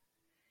French,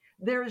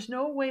 there is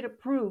no way to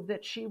prove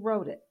that she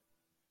wrote it.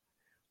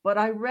 But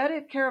I read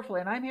it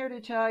carefully, and I'm here to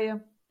tell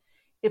you,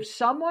 if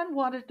someone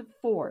wanted to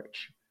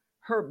forge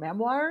her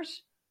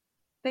memoirs,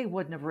 they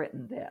wouldn't have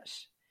written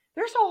this.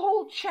 There's a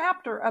whole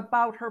chapter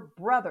about her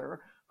brother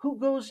who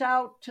goes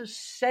out to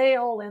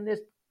sail in this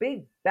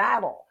big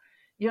battle.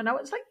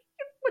 It's like,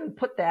 you wouldn't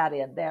put that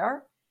in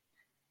there.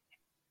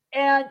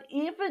 And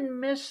even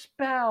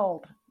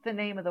misspelled the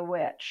name of the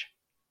witch.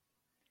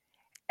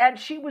 And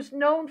she was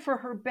known for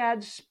her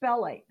bad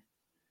spelling.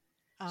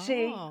 Oh.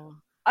 See,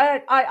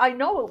 I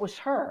know it was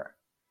her.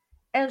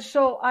 And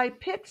so I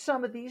picked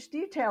some of these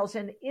details,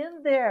 and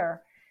in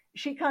there,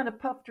 she kind of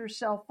puffed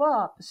herself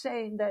up,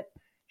 saying that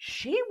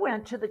she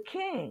went to the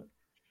king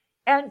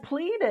and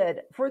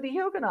pleaded for the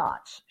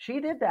Huguenots. She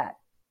did that.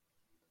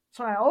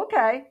 So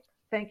okay,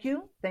 thank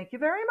you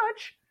very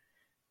much.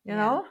 You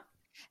know,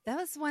 that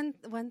was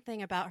one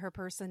thing about her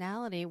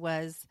personality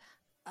was,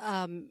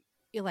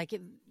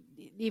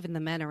 even the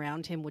men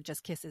around him would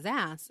just kiss his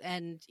ass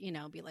and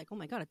be like, oh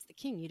my God, it's the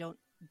king. You don't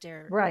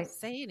dare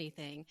say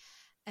anything.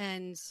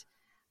 And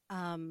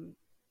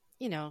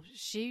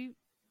she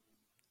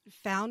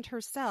found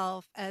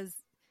herself as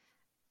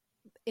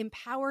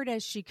empowered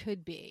as she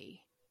could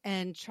be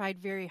and tried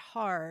very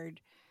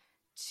hard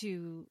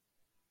to,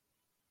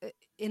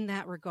 in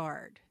that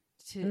regard,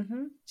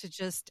 to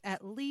just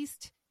at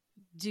least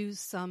do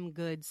some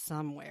good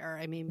somewhere.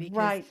 I mean,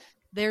 because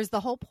there's the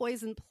whole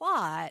poison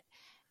plot,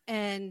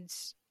 and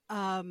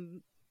I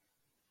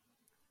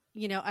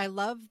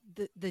love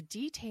the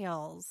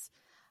details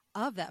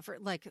of that. For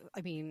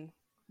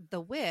the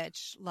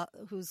witch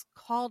who's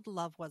called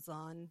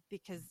Lavoisin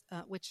because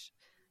which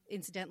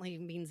incidentally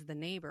means the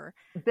neighbor.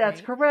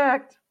 That's right?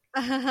 Correct.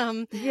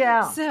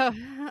 Yeah.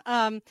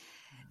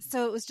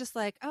 So it was just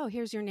like, oh,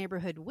 here's your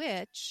neighborhood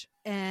witch,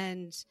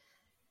 and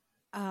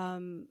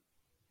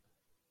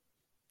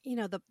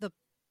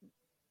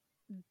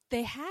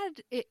they had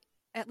it.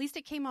 At least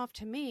it came off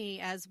to me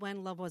as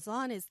when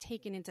Lavoisin is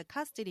taken into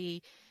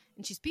custody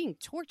and she's being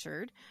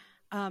tortured.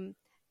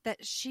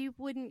 That she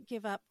wouldn't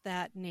give up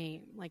that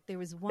name. Like there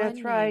was one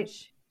That's right.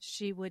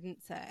 she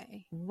wouldn't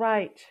say.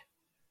 Right.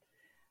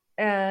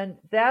 And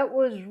that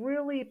was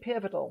really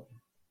pivotal.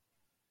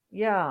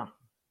 Yeah.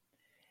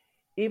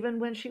 Even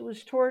when she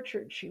was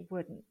tortured, she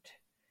wouldn't.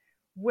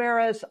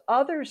 Whereas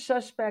other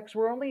suspects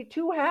were only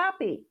too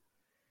happy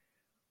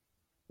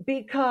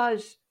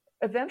because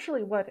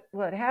eventually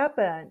what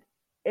happened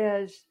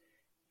is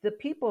the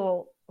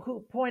people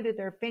who pointed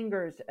their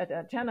fingers at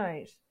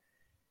Atenes,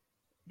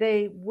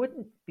 they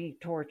wouldn't be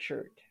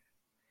tortured.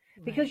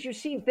 Because Right. you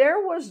see, there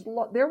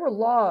were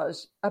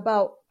laws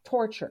about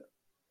torture.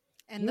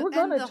 And You the were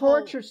going and to the whole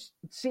torture.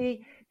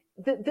 See,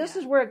 this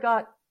yeah. is where it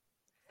got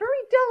very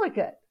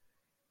delicate.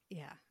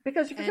 Yeah.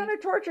 Because if you're And going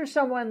to torture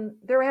someone,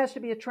 there has to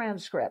be a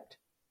transcript.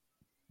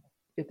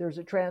 If there's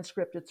a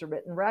transcript, it's a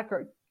written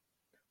record.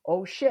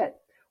 Oh shit.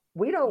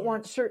 We don't yeah.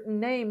 want certain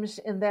names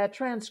in that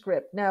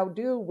transcript now,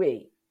 do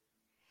we?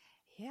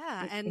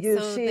 Yeah. And You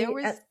so see,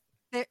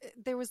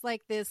 there was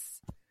like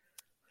this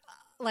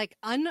like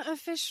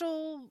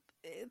unofficial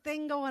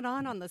thing going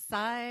on the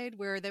side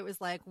where there was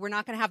like, we're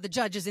not going to have the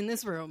judges in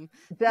this room.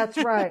 that's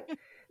right.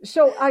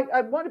 So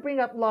I want to bring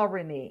up La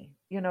Renie,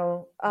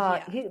 Yeah.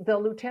 the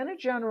Lieutenant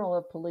General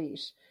of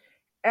Police,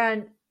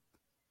 and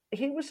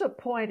he was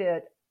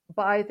appointed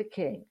by the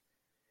king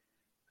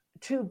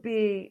to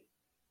be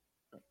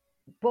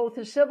both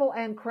a civil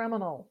and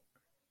criminal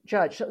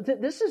judge. So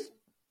this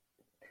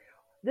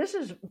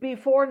is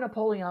before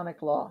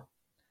Napoleonic law.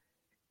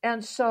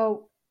 And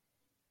so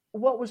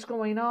what was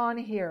going on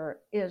here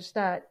is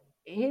that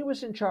he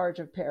was in charge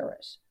of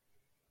Paris,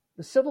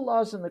 the civil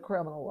laws and the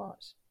criminal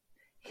laws.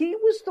 He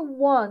was the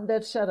one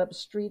that set up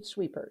street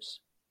sweepers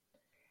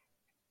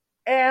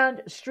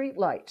and street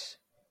lights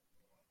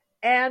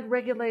and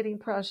regulating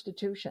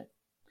prostitution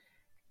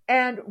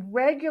and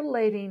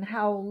regulating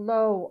how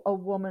low a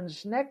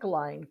woman's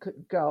neckline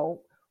could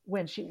go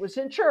when she was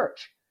in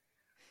church.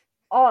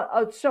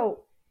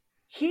 So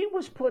he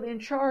was put in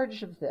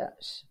charge of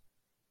this.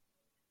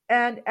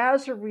 And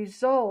as a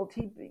result,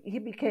 he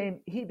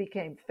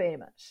became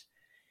famous.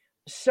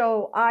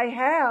 So I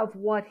have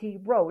what he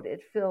wrote.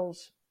 It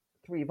fills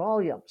 3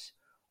 volumes,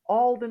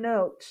 all the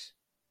notes.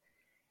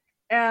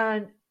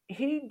 And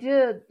he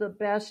did the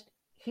best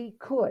he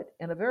could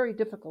in a very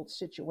difficult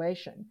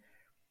situation.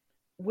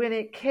 When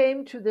it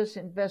came to this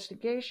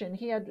investigation,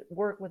 he had to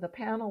work with a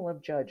panel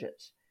of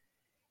judges.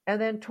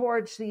 And then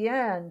towards the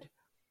end,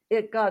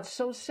 it got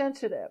so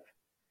sensitive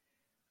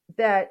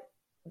that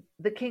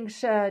the king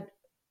said,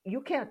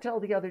 you can't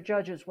tell the other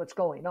judges what's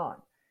going on.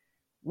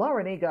 La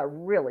Renie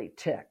got really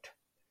ticked.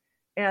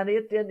 And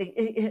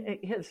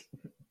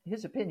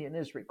his opinion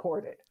is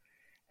recorded.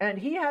 And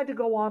he had to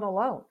go on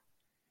alone.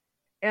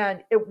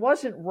 And it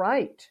wasn't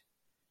right.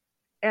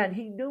 And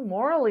he knew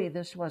morally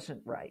this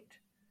wasn't right.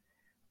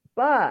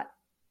 But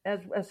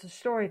as the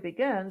story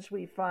begins,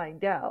 we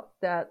find out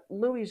that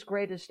Louis's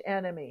greatest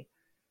enemy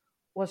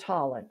was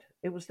Holland.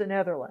 It was the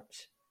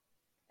Netherlands.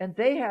 And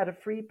they had a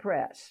free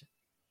press.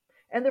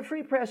 And the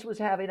free press was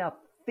having a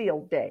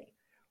field day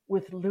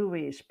with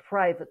Louis's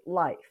private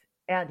life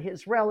and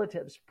his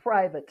relatives'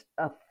 private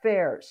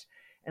affairs.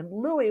 And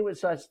Louis was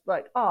just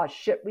like, oh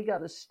shit, we got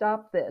to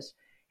stop this.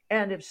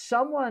 And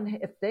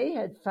if they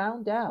had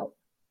found out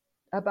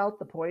about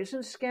the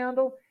poison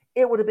scandal,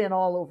 it would have been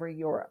all over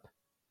Europe.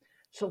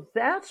 So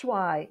that's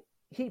why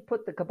he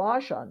put the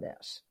kibosh on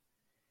this.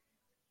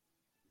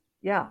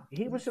 Yeah,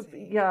 he was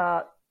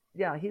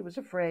he was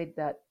afraid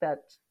that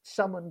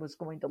someone was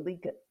going to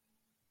leak it.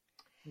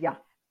 Yeah.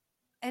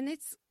 And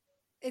it's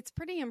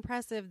pretty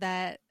impressive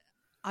that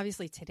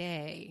obviously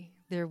today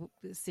their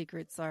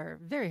secrets are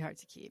very hard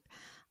to keep.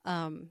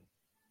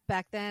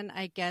 Back then,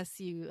 I guess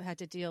you had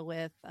to deal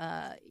with,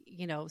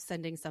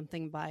 sending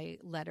something by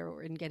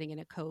letter and getting in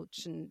a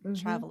coach and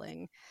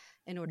traveling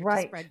in order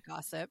to spread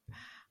gossip.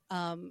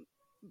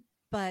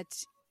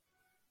 But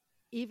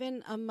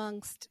even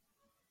amongst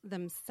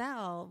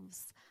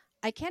themselves,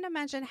 I can't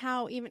imagine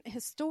how even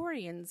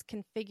historians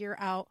can figure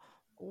out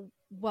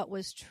what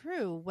was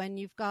true when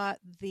you've got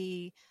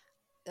the,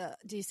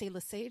 do you say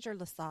Lesage or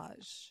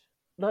Lesage?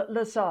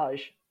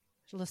 Lesage.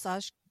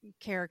 Lesage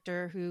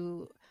character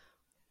who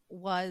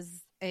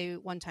was a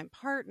one-time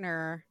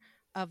partner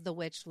of the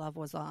witch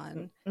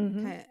Lavoisin,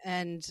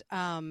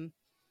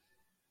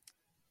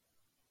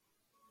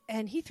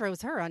 and he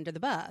throws her under the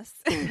bus.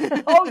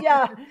 Oh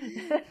yeah,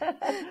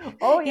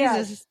 oh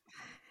yeah.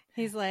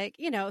 He's like,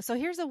 so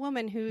here's a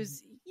woman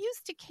who's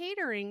used to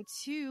catering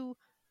to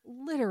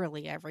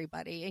literally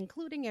everybody,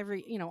 including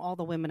all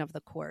the women of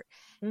the court,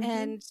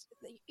 and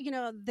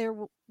there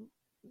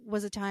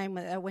was a time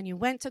when you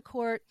went to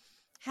court,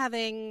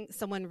 having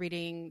someone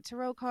reading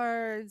tarot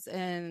cards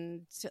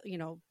and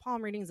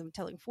palm readings and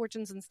telling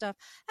fortunes and stuff,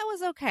 that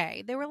was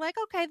okay. They were like,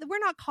 okay, we're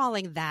not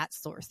calling that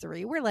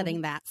sorcery, we're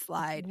letting that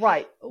slide.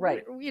 Right.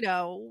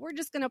 We're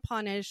just going to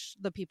punish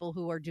the people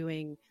who are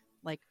doing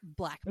like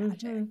black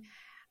magic.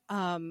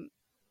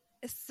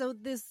 So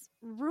this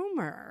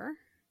rumor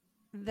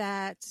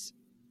that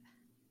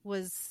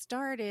was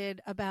started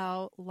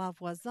about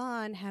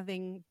Lavoisin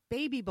having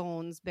baby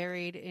bones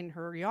buried in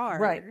her yard,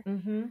 right.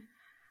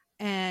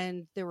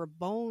 and there were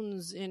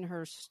bones in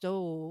her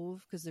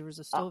stove because there was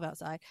a Uh, stove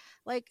outside.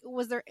 Like,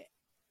 was there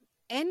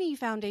any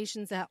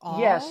foundations at all?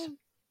 yes,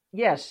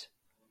 yes,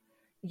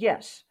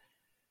 yes.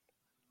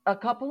 A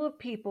couple of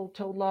people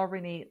told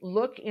Laurini,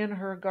 look in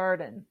her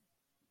garden.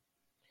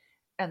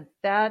 And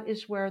that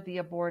is where the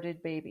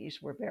aborted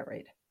babies were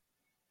buried.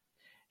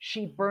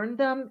 She Mhm. burned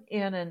them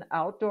in an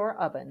outdoor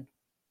oven.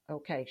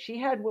 Okay. She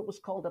had what was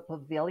called a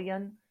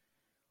pavilion,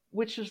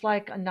 which was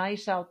like a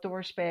nice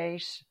outdoor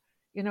space,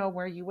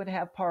 where you would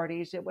have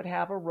parties. It would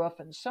have a roof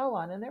and so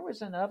on. And there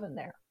was an oven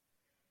there.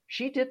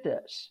 She did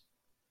this.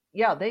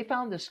 Yeah, they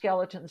found the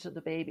skeletons of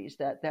the babies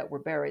that were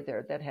buried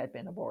there that had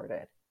been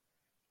aborted.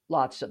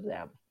 Lots of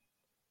them.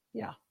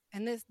 Yeah.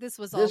 And this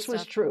was all This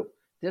was stuff true.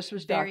 This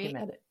was very,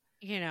 documented.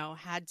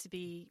 had to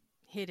be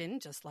hidden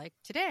just like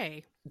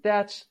today.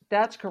 That's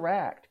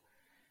correct.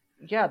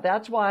 Yeah,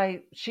 that's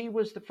why she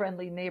was the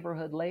friendly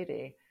neighborhood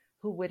lady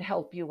who would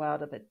help you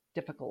out of a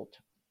difficult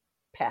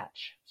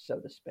patch, so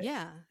to speak.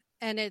 Yeah.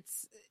 And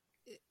it's,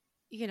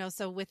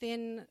 so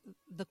within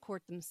the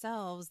court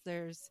themselves,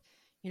 there's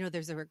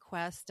a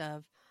request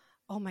of,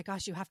 oh my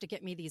gosh, you have to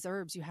get me these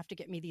herbs. You have to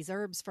get me these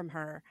herbs from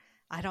her.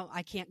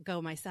 I can't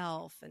go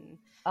myself. And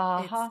it's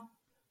Uh-huh.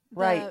 the,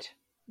 Right.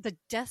 the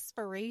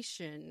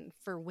desperation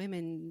for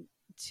women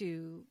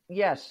to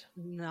Yes.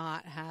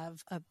 not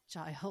have a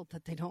child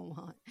that they don't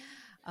want.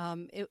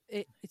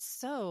 It's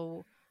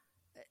so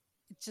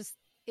just,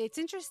 it's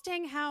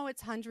interesting how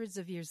it's hundreds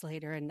of years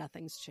later and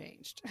nothing's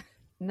changed.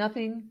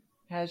 Nothing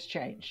has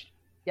changed.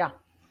 Yeah.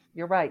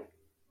 You're right.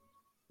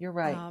 You're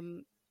right.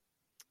 Um,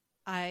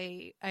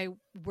 I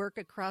work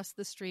across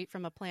the street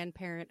from a Planned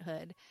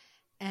Parenthood,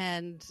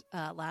 and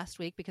last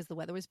week, because the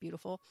weather was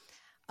beautiful,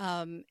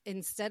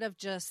 instead of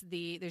just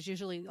there's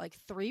usually like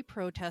 3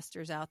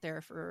 protesters out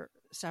there for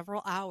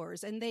several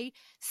hours, and they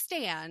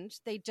stand.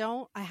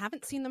 I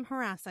haven't seen them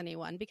harass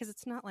anyone because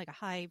it's not like a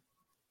high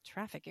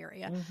traffic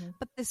area, Mm-hmm.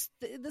 but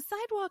the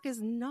sidewalk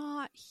is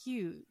not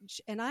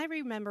huge. And I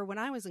remember when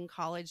I was in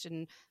college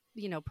and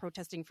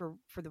protesting for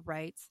the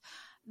rights,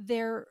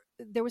 there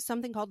was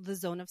something called the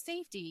zone of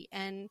safety,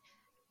 and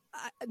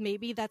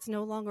maybe that's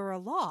no longer a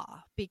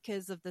law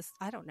because of this,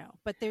 I don't know,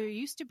 but there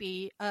used to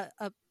be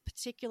a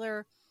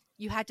particular,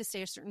 you had to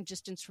stay a certain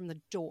distance from the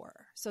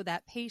door so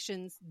that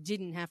patients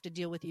didn't have to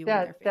deal with you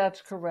and their That's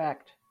families.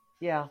 correct.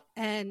 Yeah.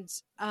 And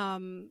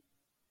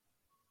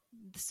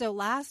so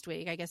last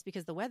week, I guess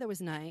because the weather was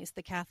nice,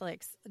 the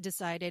Catholics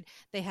decided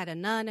they had a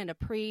nun and a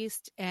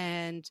priest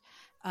and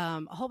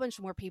a whole bunch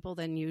more people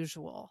than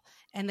usual.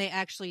 And they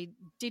actually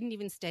didn't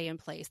even stay in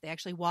place. They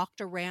actually walked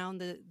around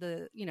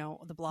the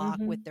block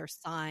Mm-hmm. with their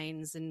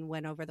signs and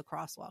went over the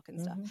crosswalk and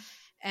stuff. Mm-hmm.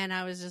 And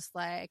I was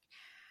like,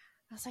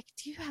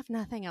 do you have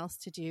nothing else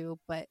to do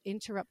but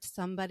interrupt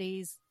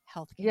somebody's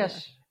healthcare?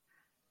 Yes.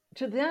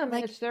 To them,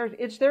 Like,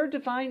 it's their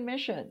divine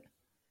mission.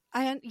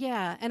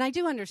 and I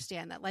do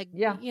understand that. Like,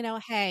 Yeah.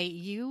 hey,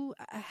 you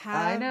I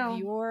have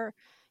know.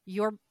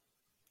 your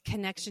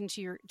connection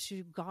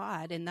to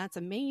God, and that's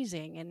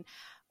amazing.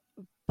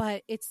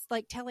 But it's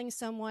like telling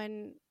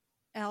someone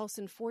else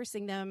and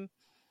forcing them,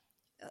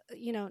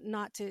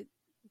 not to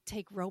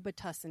take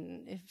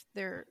Robitussin if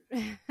they're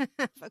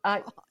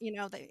I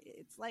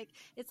it's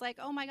like,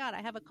 oh my God,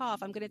 I have a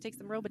cough, I'm going to take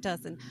some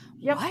Robitussin.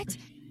 Yep. What?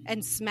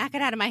 And smack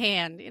it out of my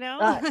hand.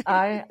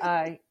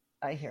 I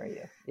hear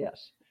you.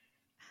 Yes.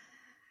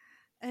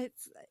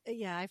 It's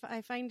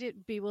I find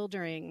it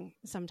bewildering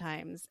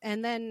sometimes.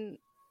 And then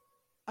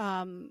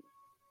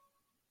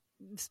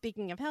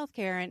speaking of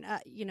healthcare, and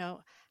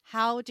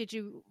how did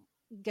you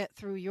get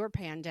through your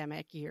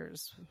pandemic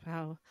years?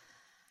 How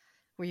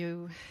were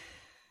you?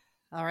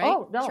 All right,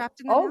 Oh no. trapped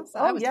in the house?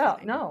 I was Yeah.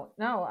 fine.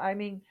 No. I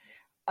mean,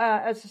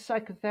 as a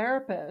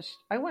psychotherapist,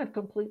 I went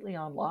completely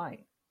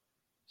online,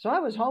 so I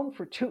was home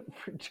for 2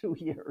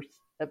 years,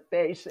 I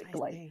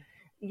basically. see.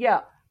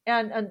 Yeah,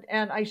 and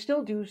I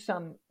still do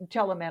some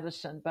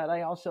telemedicine, but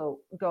I also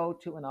go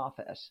to an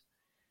office.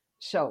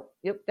 So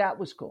that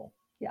was cool.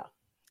 Yeah.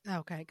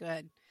 Okay,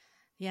 good.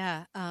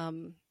 Yeah.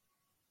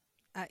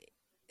 I,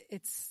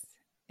 it's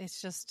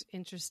just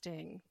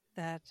interesting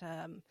that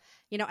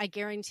I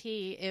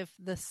guarantee if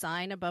the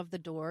sign above the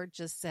door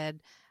just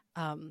said,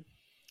 um,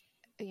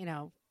 you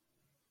know,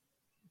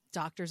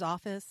 doctor's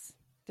office,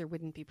 there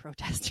wouldn't be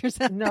protesters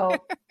out there. No,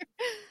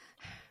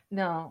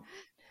 no,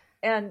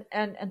 and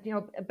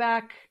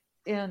back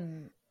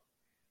in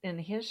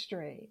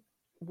history,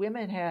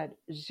 women had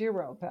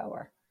zero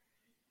power.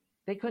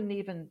 They couldn't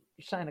even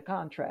sign a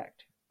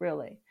contract,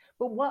 really.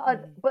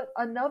 But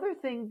another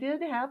thing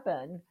did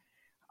happen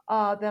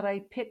that I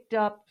picked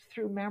up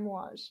through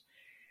memoirs.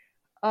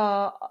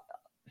 Uh,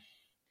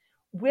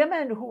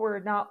 Women who were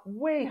not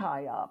way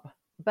high up,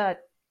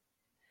 but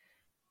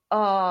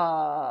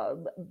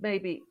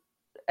maybe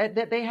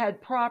that they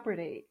had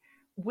property.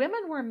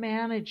 Women were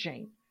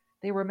managing.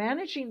 They were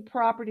managing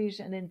properties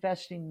and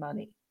investing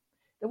money.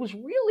 That was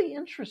really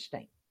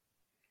interesting.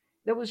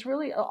 That was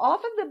really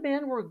often the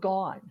men were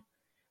gone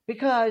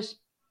because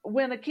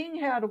when a king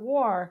had a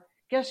war,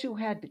 guess who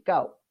had to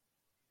go,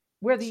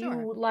 whether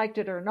Sure. you liked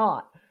it or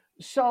not.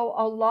 So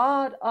a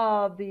lot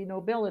of the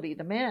nobility,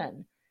 the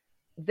men,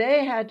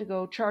 they had to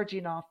go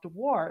charging off to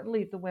war and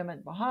leave the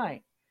women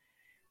behind.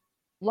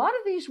 A lot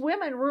of these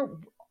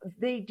women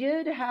they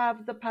did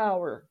have the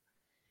power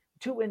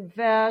to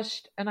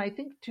invest and I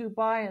think to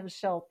buy and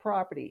sell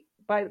property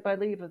by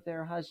leave of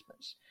their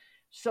husbands.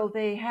 So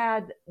they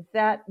had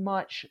that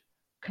much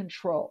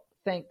control,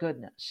 thank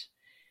goodness.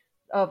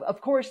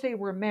 Of course, they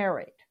were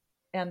married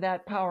and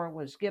that power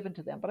was given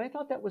to them. But I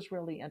thought that was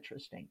really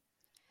interesting.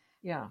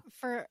 Yeah.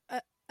 For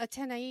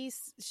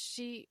Athenais,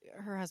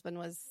 her husband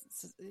was,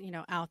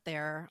 out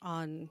there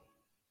on,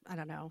 I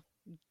don't know,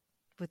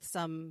 with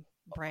some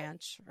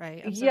branch,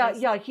 right?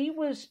 Yeah. He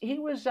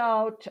was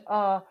out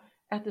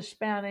at the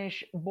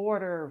Spanish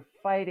border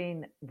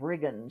fighting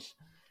brigands,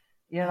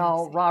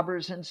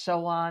 robbers and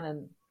so on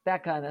and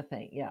that kind of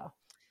thing. Yeah.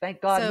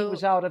 Thank God he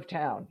was out of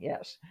town.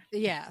 Yes.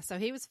 Yeah. So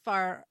he was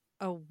far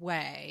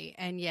away,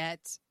 and yet,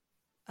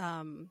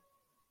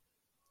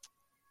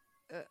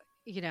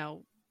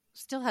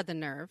 still had the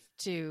nerve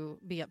to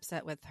be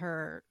upset with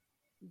her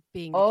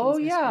being the king's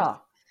mistress.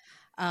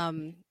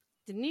 Yeah.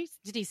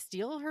 Did he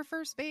steal her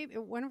first baby,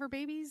 one of her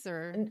babies,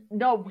 or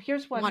no?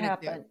 Here's what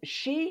happened.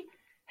 She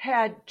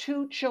had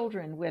 2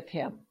 children with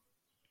him.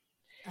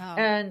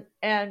 Oh.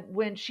 And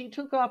when she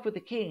took off with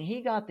the king,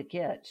 he got the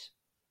kids.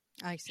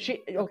 I see.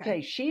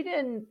 She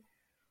didn't.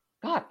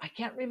 God, I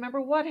can't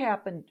remember what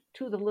happened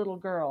to the little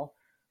girl.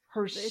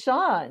 Her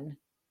son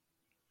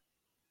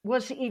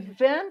was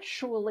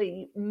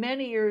eventually,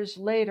 many years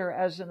later,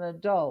 as an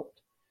adult,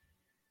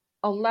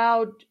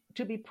 allowed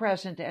to be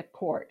present at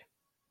court.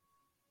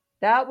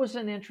 That was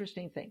an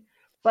interesting thing.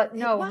 But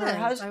no, her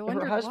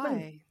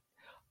husband.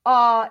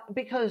 Why?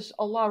 Because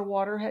a lot of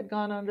water had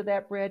gone under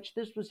that bridge.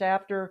 This was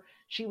after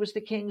she was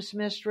the king's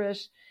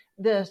mistress.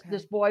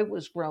 This boy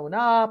was grown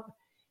up.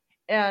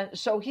 And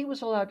so he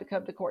was allowed to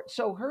come to court.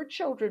 So her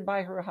children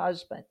by her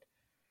husband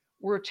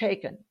were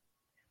taken.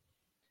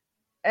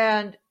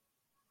 And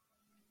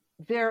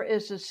there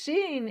is a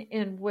scene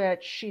in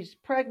which she's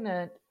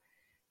pregnant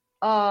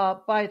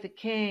by the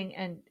king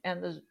and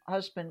the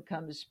husband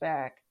comes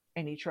back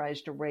and he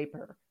tries to rape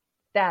her.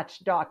 That's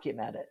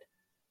documented.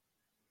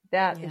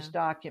 That is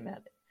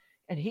documented.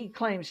 And he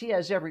claims he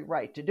has every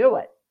right to do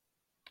it.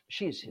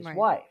 She's his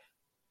wife.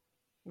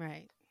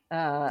 Right.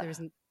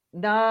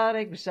 Not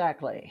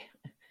exactly.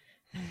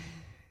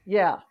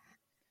 Yeah.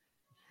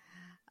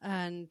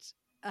 And,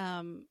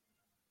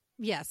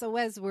 so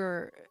as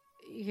we're,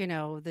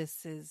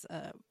 this is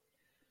a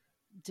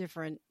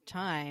different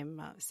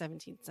time,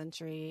 17th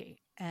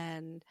century.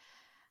 And,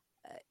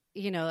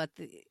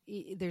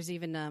 there's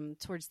even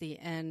towards the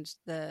end,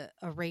 the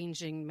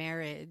arranging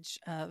marriage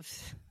of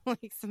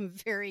like some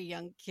very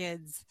young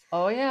kids.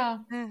 Oh, yeah.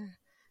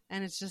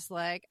 And it's just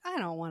like, I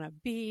don't want to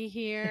be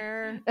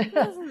here.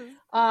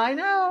 I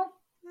know.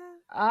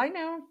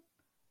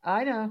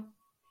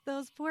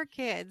 Those poor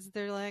kids,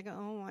 they're like,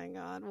 oh my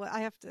God, well,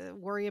 I have to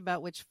worry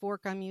about which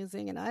fork I'm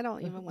using and I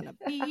don't even want to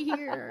be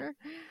here.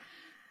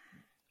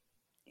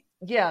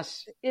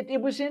 Yes, it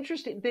was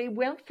interesting. They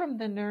went from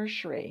the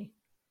nursery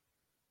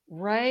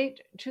right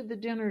to the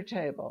dinner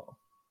table.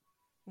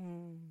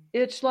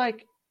 It's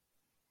like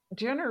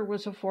dinner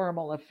was a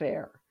formal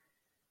affair.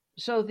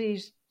 So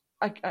these,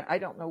 I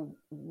don't know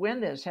when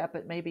this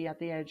happened, maybe at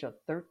the age of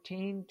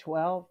 13,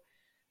 12.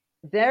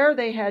 There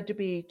they had to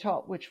be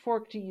taught which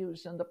fork to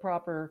use and the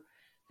proper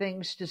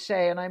things to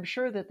say. And I'm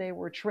sure that they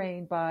were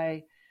trained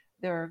by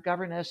their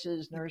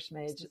governesses,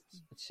 nursemaids,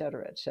 et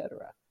cetera, et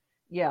cetera.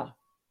 Yeah.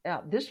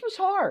 This was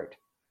hard.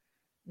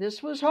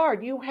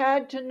 You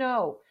had to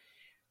know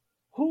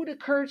who to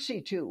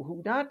curtsy to,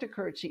 who not to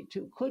curtsy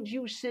to. Could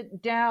you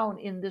sit down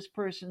in this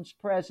person's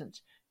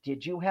presence?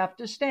 Did you have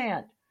to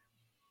stand?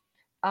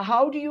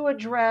 How do you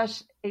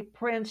address a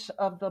prince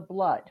of the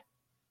blood?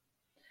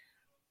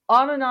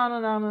 On and on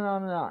and on and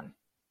on and on.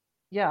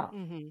 Yeah.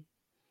 Mm-hmm.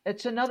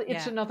 It's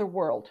another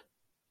world.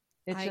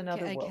 I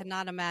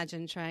cannot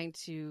imagine trying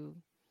to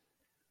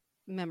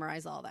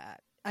memorize all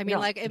that. I mean,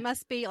 like, it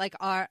must be like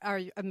our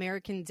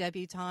American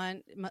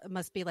debutante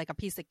must be like a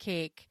piece of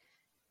cake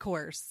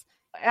course.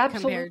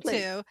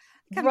 Absolutely.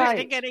 Compared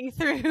to getting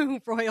through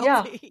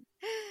royalty.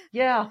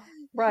 Yeah.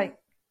 Right.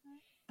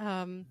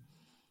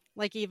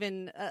 Like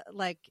even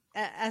like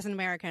as an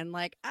American,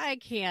 like I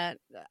can't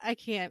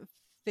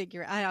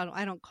figure.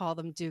 I don't call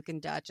them Duke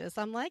and Duchess.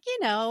 I'm like,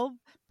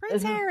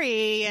 Prince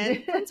Harry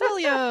and Prince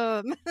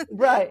William.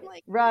 Right.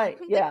 Like, right.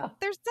 Yeah. Like,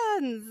 they're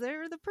sons.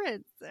 They're the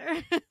prince.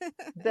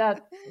 Yeah.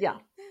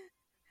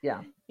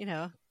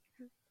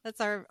 That's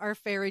our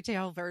fairy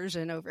tale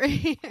version over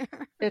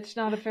here. It's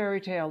not a fairy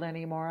tale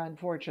anymore,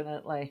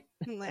 unfortunately.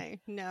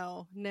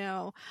 No.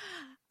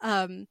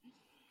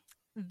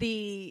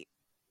 The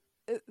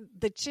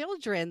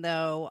children,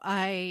 though,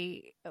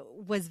 I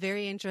was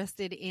very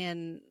interested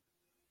in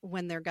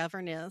when their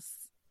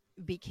governess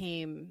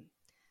became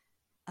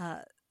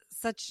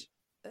such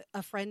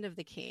a friend of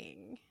the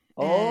king.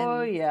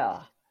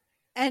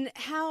 And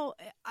how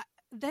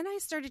then I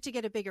started to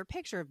get a bigger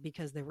picture,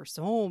 because there were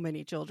so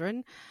many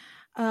children,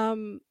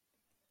 how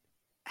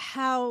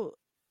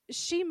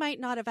she might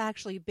not have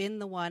actually been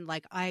the one,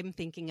 like I'm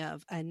thinking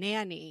of a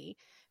nanny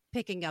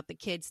picking up the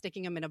kids,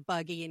 sticking them in a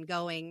buggy and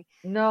going,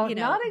 No,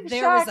 not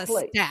there was a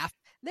exactly. staff.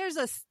 There's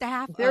a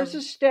staff There's of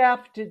a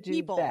staff to do that.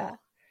 people.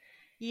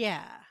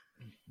 Yeah.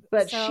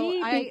 But So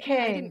she I didn't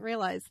became,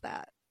 realize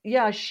that.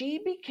 yeah, she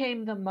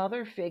became the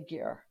mother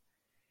figure.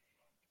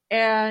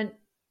 And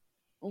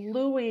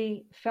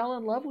Louis fell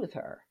in love with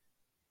her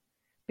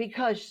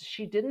because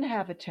she didn't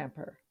have a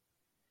temper.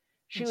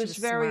 She And she was was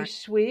very smart.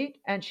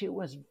 sweet and she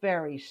was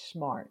very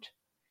smart.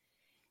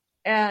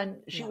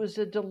 And she Yeah. was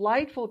a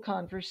delightful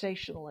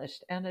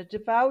conversationalist and a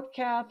devout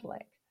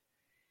Catholic.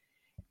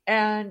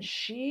 And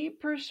she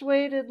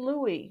persuaded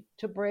Louis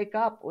to break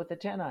up with the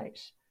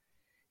Tenites.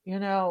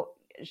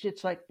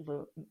 It's like,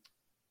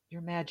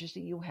 Your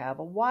Majesty, you have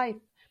a wife.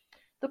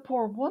 The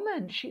poor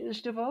woman, she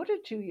is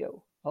devoted to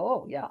you.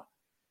 Oh, yeah.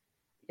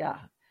 Yeah.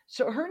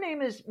 So her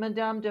name is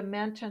Madame de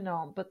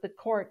Maintenon, but the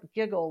court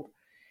giggled.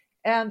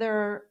 And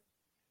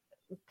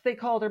they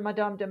called her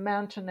Madame de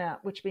Maintenon,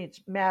 which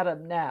means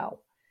Madam now.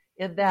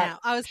 In that, Now,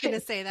 I was going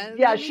to say that.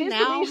 Yeah, Does that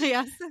mean she's now. the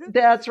Yes.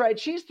 That's right.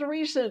 She's the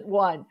recent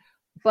one.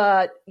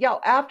 But yeah,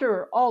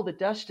 after all the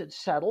dust had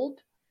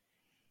settled,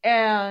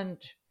 and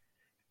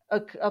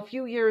a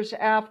few years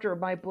after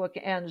my book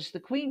ends, the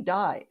Queen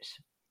dies.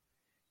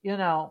 I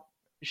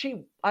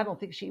don't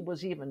think she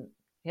was even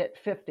hit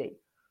 50.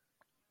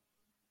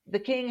 The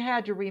king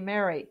had to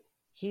remarry.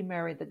 He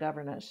married the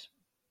governess.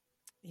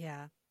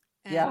 Yeah.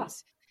 Yeah.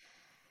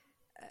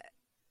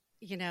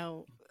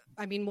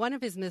 And, one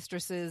of his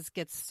mistresses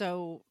gets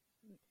so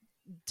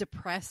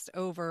depressed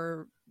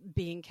over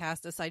being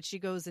cast aside. She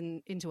goes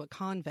into a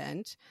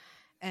convent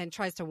and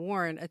tries to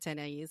warn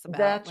Atenaeus about,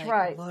 That's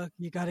right. Look,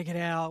 you got to get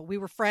out. We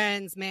were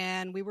friends,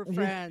 man. We were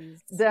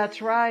friends.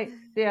 That's right.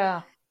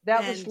 Yeah.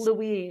 That was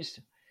Louise.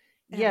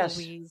 Yes.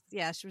 Louise.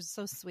 Yeah, she was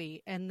so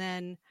sweet. And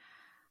then,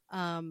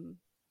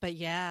 but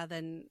yeah,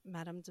 then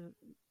Madame de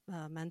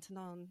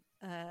Maintenon,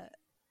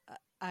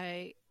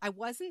 I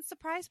wasn't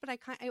surprised, but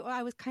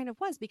I was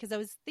because I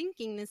was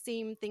thinking the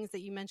same things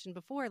that you mentioned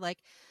before. Like,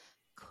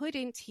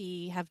 couldn't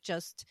he have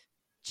just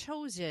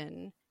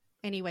chosen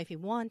any wife he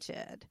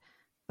wanted,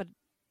 but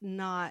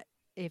not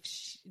if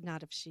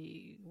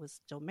she was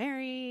still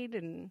married?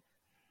 And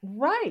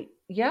right,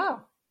 yeah.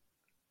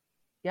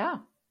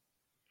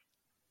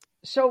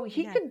 So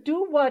he could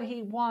do what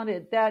he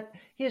wanted. That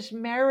his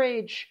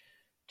marriage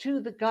to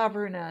the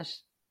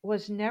governess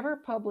was never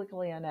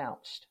publicly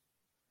announced.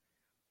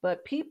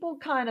 But people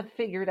kind of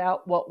figured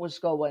out what was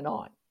going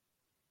on.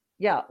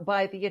 Yeah,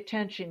 by the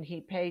attention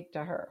he paid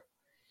to her.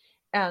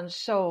 And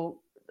so,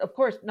 of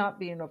course, not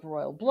being of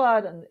royal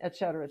blood and et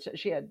cetera,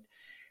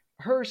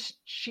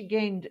 she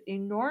gained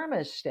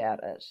enormous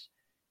status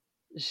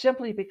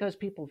simply because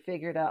people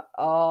figured out,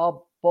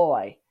 oh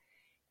boy,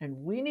 and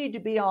we need to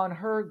be on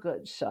her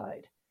good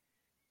side.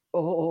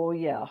 Oh,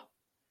 yeah.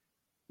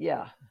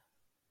 Yeah.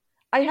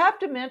 I have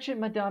to mention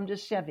Madame de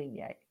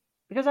Sévigné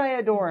because I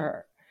adore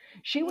her.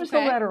 She was the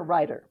letter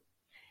writer.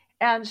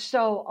 And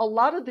so a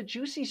lot of the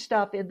juicy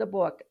stuff in the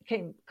book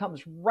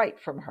comes right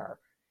from her.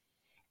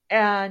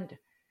 And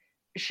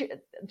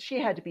she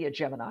had to be a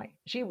Gemini.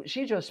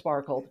 She just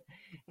sparkled.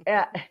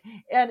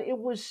 And it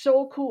was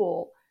so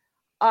cool.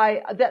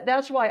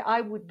 That's why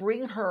I would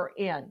bring her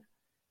in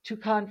to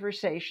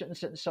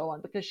conversations and so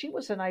on, because she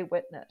was an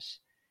eyewitness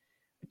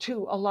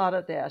to a lot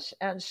of this.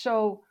 And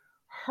so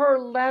her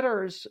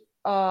letters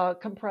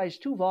comprise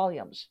 2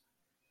 volumes.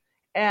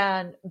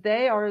 And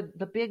they are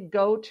the big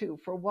go-to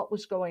for what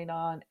was going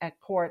on at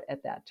court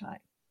at that time.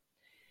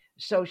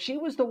 So she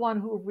was the one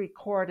who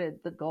recorded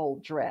the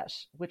gold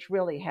dress, which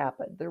really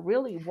happened. There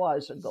really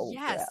was a gold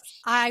dress.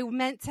 Yes, I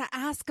meant to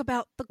ask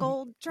about the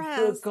gold dress.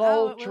 The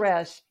gold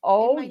dress.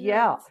 Oh,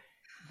 yeah.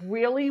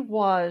 Really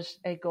was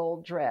a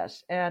gold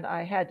dress. And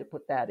I had to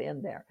put that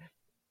in there.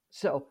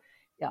 So,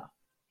 yeah.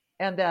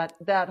 And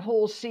that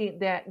whole scene,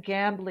 that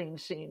gambling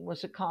scene,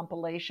 was a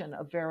compilation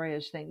of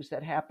various things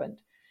that happened,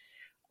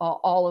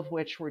 all of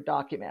which were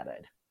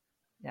documented.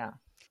 Yeah.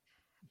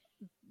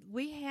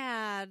 We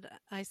had,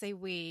 I say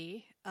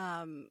we,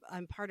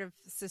 I'm part of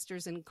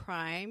Sisters in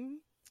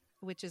Crime,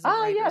 which is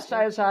yes,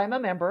 group. as I'm a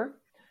member.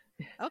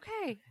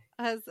 Okay,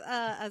 as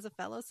a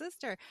fellow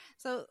sister.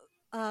 So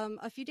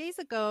a few days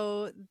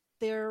ago,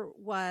 there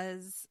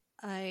was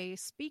a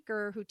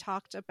speaker who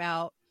talked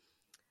about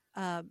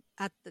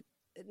at the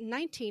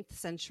 19th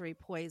century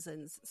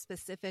poisons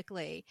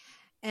specifically,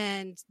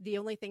 and the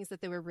only things that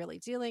they were really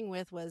dealing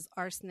with was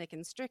arsenic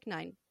and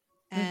strychnine,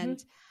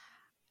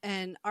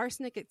 and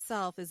arsenic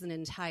itself is an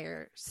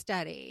entire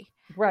study.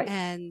 Right.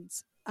 And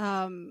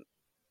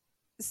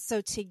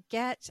so to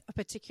get a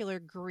particular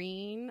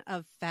green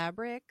of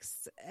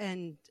fabrics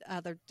and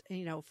other,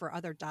 for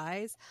other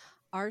dyes,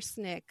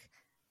 arsenic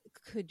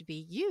could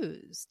be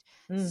used.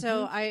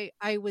 So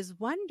I was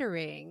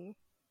wondering,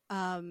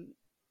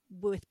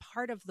 with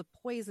part of the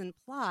poison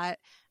plot,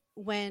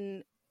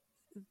 when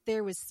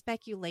there was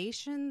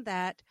speculation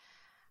that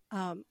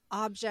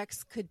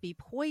objects could be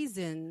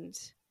poisoned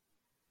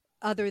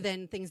other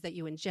than things that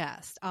you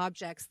ingest,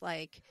 objects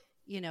like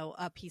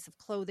a piece of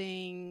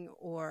clothing,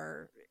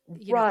 or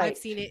I've Right.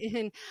 seen it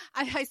in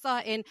I saw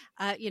it in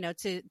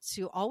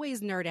to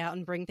always nerd out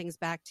and bring things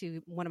back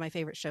to one of my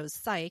favorite shows,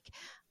 Psych.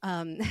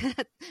 um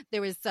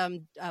there was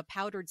some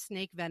powdered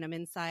snake venom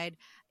inside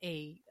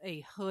a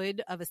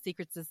hood of a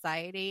secret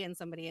society, and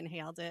somebody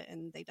inhaled it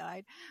and they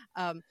died.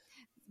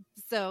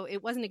 So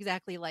it wasn't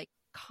exactly like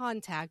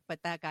contact, but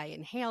that guy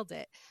inhaled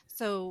it.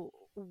 So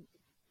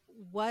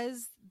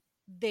was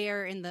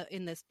there in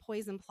this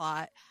poison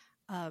plot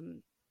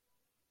um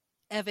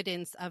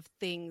evidence of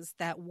things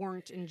that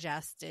weren't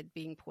ingested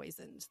being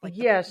poisoned, like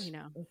the Yes,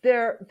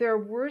 there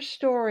were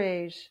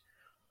stories.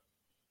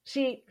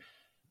 See,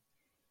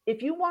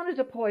 if you wanted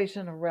to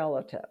poison a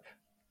relative,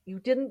 you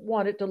didn't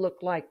want it to look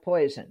like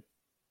poison.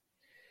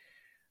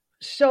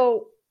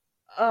 So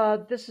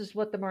this is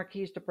what the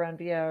Marquise de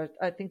Brinvilliers,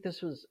 I think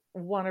this was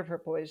one of her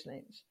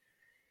poisonings.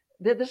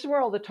 This is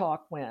where all the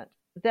talk went,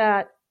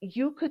 that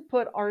you could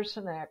put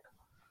arsenic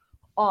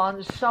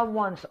on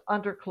someone's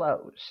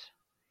underclothes,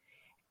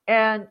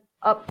 and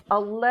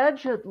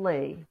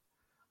allegedly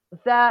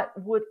that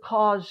would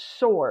cause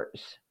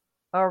sores.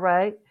 All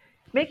right.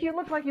 Make you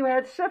look like you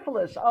had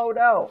syphilis. Oh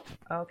no.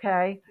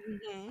 Okay.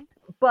 Mhm.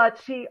 But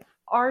see,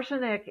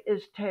 arsenic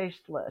is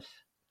tasteless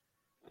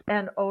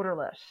and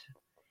odorless.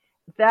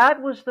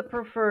 That was the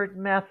preferred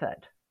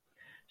method.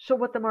 So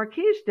what the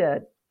Marquise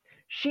did,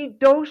 she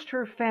dosed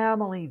her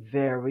family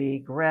very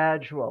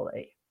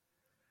gradually,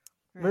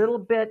 Right. little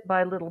bit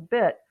by little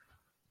bit.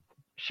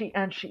 She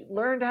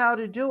learned how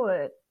to do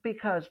it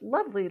because,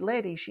 lovely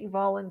lady, she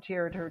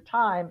volunteered her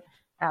time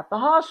at the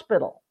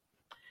hospital.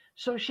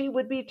 So she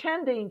would be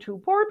tending to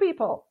poor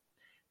people,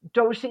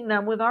 dosing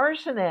them with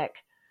arsenic,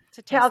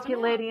 To test them out.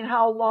 calculating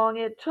how long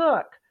it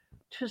took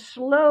to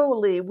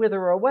slowly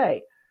wither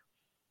away.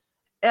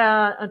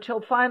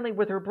 Until finally,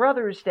 with her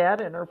brother's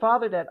dead and her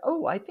father dead,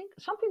 oh, I think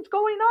something's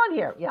going on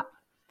here. Yeah,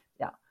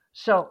 yeah.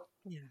 So,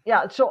 Yeah.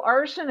 yeah, so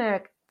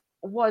arsenic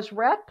was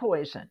rat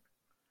poison,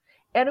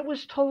 and it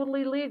was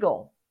totally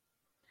legal.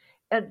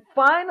 And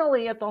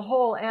finally, at the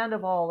whole end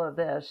of all of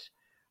this,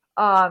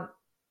 um,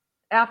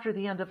 after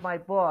the end of my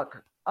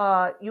book,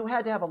 you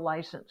had to have a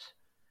license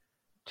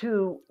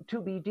to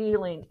be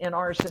dealing in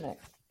arsenic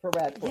for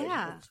rat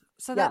Yeah. poison.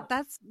 So Yeah,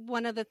 that's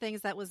one of the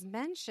things that was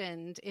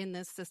mentioned in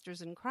this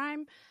Sisters in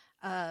Crime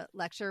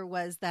lecture,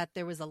 was that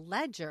there was a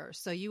ledger.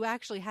 So you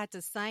actually had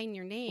to sign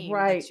your name that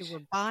right. you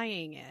were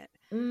buying it,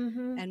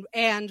 Mm-hmm.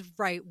 and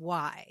write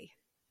why.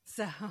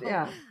 So,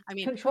 Yeah, I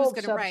mean, who's controlled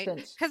going to write?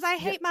 substance. Because I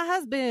Yeah, hate my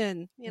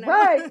husband,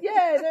 right.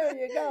 Yeah, there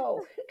you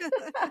go.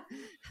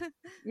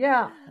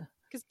 Yeah.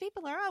 because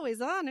people are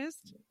always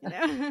honest.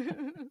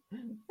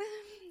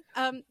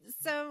 um,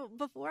 so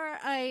before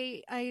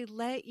I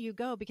let you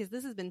go, because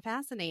this has been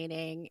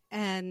fascinating,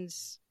 and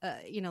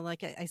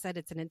like I said,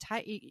 it's an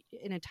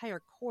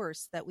entire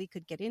course that we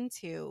could get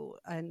into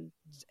and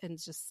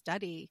just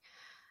study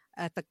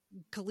at the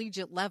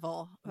collegiate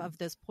level of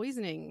this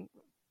poisoning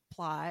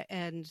plot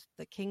and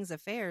the King's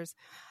affairs.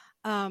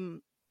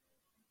 Um,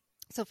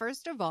 so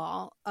first of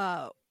all,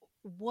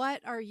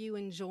 what are you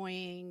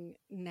enjoying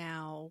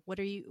now? What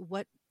do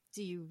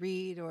you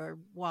read or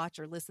watch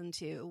or listen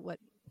to? What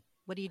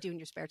do you do in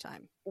your spare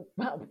time?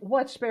 Well,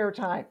 what spare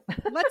time?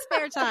 What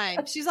spare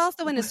time? She's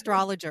also an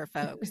astrologer,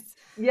 folks.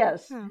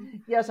 Yes. Oh,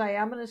 Yes, I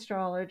am an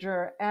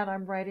astrologer, and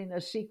I'm writing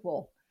a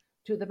sequel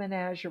to the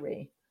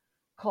Menagerie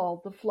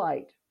called The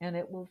Flight, and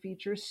it will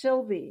feature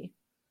Sylvie.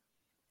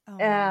 oh, I'm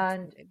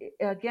And excited.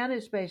 again,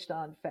 it's based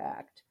on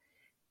fact.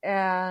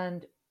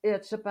 And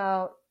it's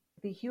about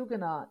the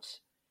Huguenots.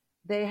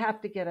 They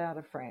have to get out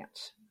of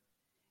France.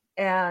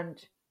 And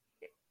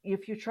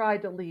if you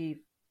tried to leave,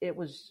 it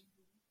was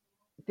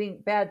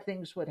bad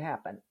things would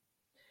happen.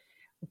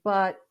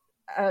 But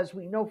as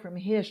we know from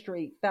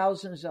history,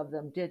 thousands of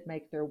them did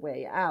make their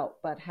way out.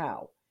 But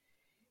how?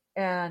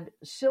 And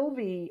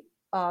Sylvie,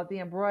 the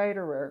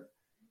embroiderer,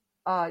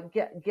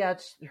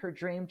 gets her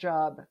dream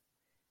job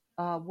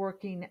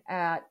working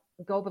at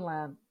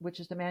Gobelin, which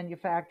is the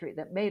manufactory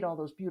that made all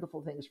those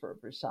beautiful things for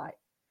Versailles.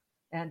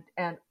 And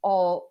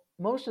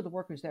most of the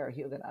workers there are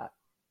Huguenot,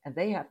 and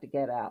they have to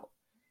get out.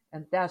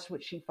 And that's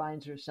what she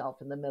finds herself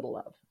in the middle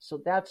of. So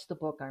that's the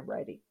book I'm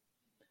writing.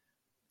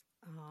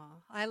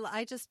 Oh,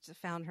 I just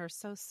found her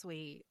so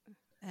sweet,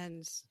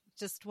 and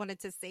just wanted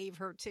to save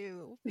her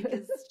too,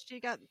 because she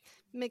got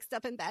mixed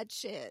up in bad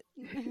shit.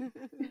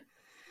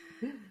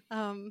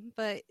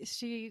 But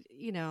she,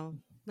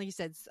 like you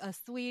said, a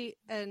sweet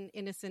and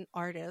innocent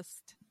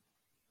artist,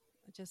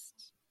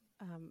 just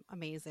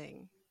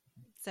amazing.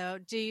 So,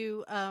 do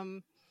you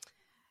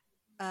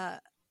uh,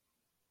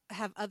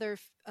 have other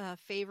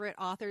favorite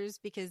authors?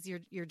 Because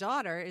your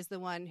daughter is the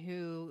one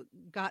who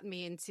got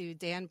me into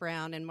Dan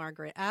Brown and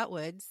Margaret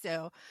Atwood.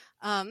 So,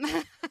 um,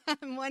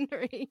 I'm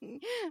wondering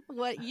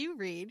what you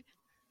read.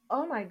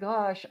 Oh my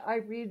gosh, I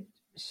read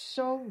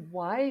so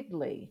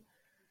widely.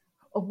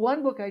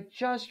 One book I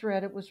just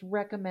read, it was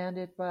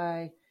recommended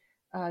by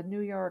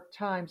New York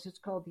Times. It's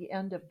called The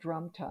End of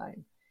Drum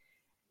Time.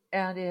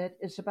 And it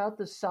is about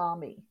the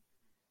Sami.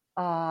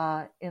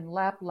 in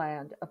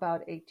Lapland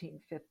about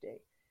 1850,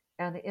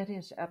 and it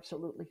is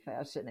absolutely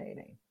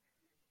fascinating.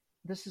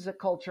 This is a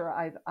culture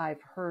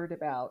I've heard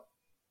about,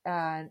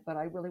 but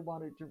I really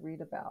wanted to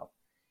read about,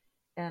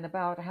 and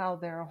about how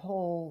their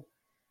whole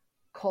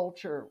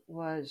culture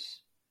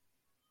was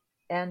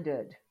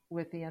ended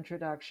with the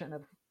introduction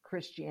of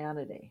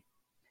Christianity,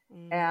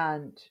 Mm.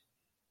 and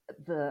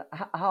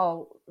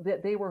how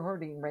they were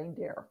herding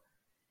reindeer,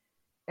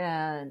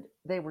 and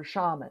they were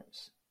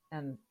shamans,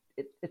 and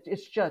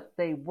it's just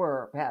they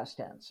were past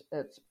tense.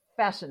 It's a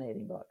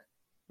fascinating book.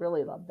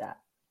 Really love that.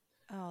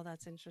 Oh,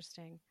 that's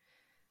interesting.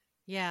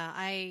 Yeah,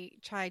 I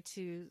try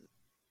to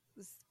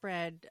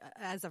spread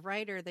as a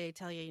writer. They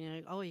tell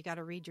you, oh, you got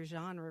to read your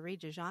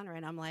genre,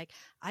 and I'm like,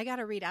 I got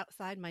to read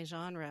outside my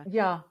genre.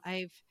 Yeah.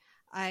 I've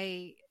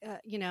I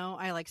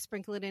like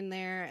sprinkle it in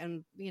there,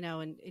 and in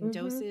Mm-hmm.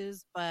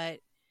 doses, but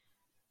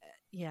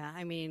yeah,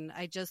 I mean,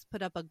 I just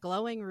put up a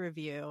glowing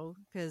review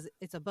because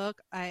it's a book.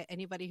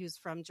 Anybody who's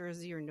from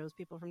Jersey or knows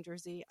people from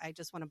Jersey, I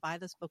just want to buy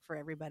this book for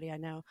everybody I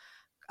know.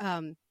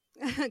 Um,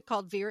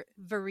 called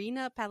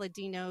Verena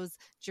Palladino's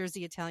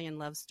Jersey Italian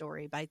Love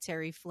Story by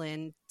Terry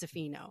Flynn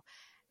DeFino.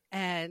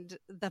 And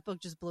that book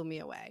just blew me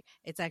away.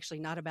 It's actually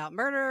not about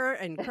murder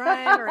and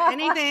crime or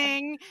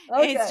anything.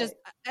 It's Okay. just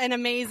an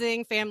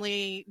amazing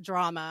family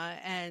drama,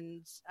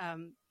 and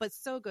but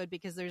so good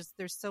because there's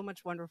so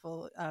much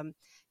wonderful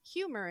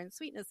humor and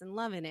sweetness and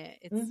love in it.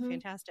 It's Mm-hmm.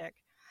 fantastic.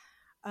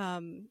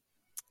 Um,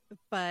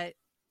 but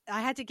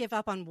I had to give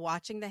up on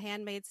watching The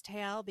Handmaid's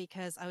Tale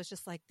because I was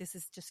just like, this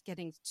is just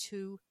getting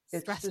too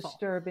It's stressful.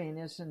 disturbing,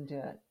 isn't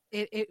it?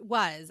 It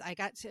was. I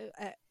got to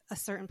a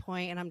certain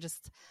point, and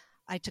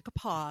I took a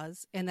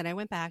pause, and then I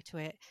went back to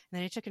it, and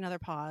then I took another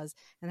pause,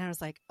 and then I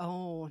was like,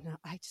 oh no,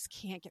 I just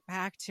can't get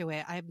back to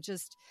it. I'm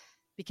just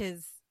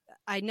because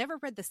I never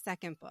read the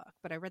second book,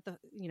 but I read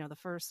the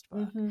first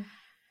book, Mm-hmm.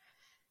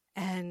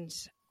 and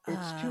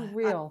It's too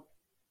I, real.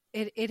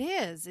 it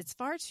is. It's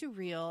far too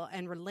real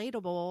and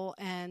relatable,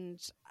 and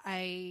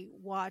I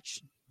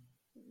watch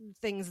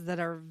things that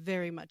are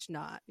very much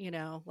not,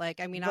 like,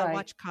 I mean, I'll Right.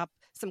 watch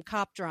some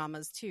cop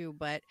dramas too,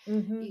 but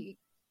Mm-hmm.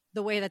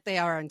 the way that they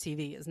are on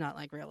TV is not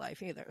like real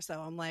life either. So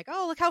I'm like,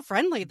 oh, look how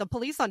friendly the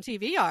police on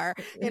TV are.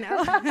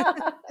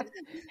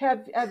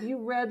 Have you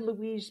read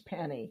Louise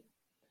Penny?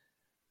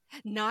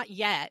 Not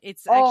yet.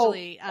 It's Oh,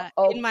 actually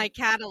in okay. my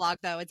catalog,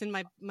 though. It's in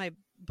my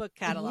book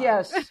catalog.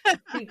 Yes,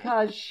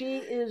 because she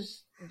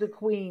is the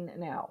queen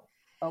now,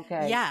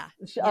 okay, Yeah.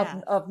 of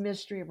Yes.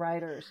 mystery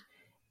writers.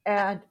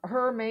 Uh, And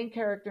her main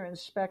character,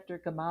 Inspector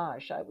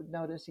Gamache, I would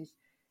notice he's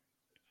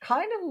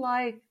kind of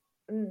like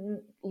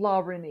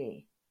La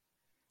Renée,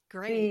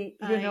 Great. the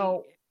you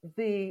know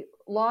the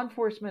law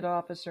enforcement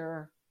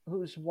officer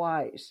who's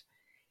wise,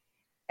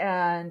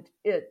 and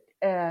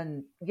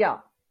yeah,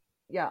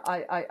 yeah,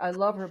 I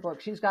love her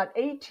book. She's got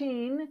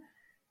 18,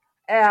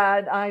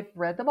 and I've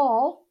read them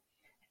all,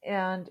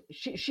 and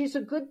she's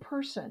a good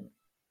person.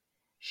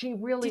 She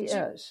really did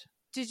you is.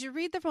 did you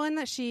read the one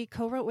that she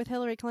co-wrote with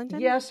Hillary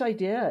Clinton? Yes, I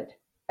did.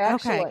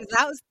 Okay, because Excellent.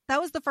 that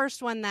was the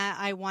first one that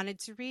I wanted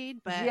to read,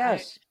 but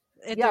Yes.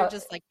 they're Yeah,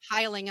 just like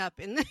piling up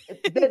in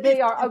they these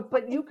are. kids'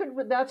 But books. you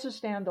could. That's a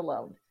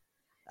standalone.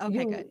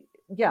 Okay, You. good.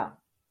 Yeah.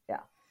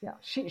 Yeah. Yeah.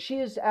 She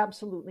is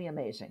absolutely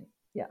amazing.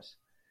 Yes.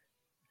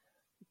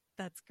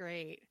 That's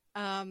great.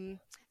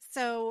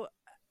 So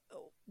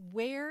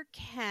where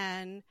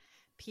can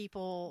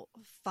people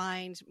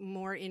find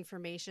more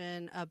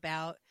information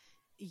about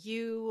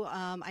you?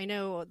 I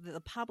know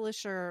the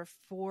publisher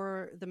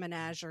for the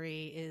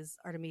Menagerie is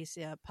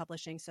Artemisia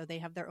Publishing, so they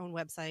have their own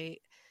website.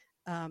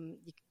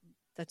 You,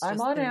 that's I'm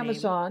just on their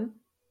name. Amazon.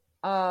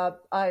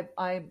 I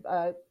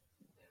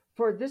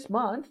for this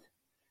month,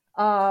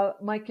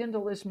 my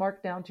Kindle is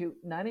marked down to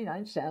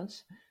 99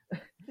 cents.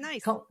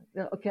 Nice.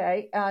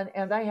 Okay,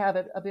 and I have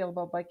it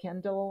available by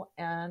Kindle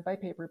and by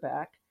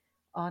paperback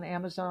on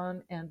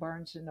Amazon and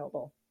Barnes and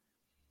Noble,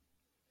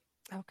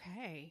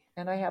 Okay.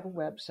 and I have a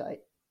website.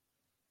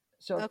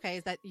 So, Okay.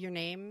 Is that your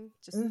name?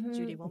 Just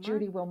Judy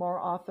Willmore? Judy Willmore,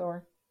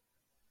 author.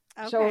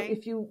 So Okay.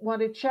 if you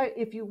want to check,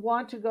 if you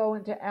want to go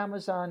into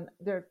Amazon,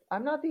 there,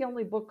 I'm not the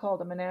only book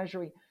called A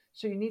Menagerie.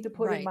 So you need to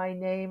put in Right. my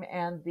name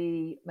and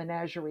the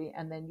Menagerie,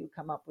 and then you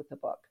come up with the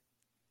book.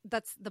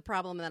 That's the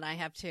problem that I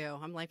have too.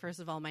 I'm like, first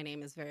of all, my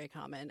name is very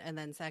common. And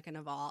then second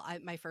of all,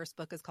 my first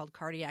book is called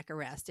Cardiac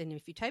Arrest. And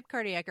if you type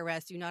cardiac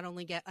arrest, you not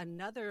only get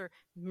another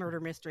murder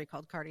mystery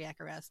called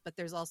Cardiac Arrest, but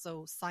there's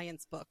also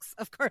science books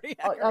of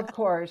cardiac arrest.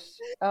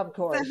 Of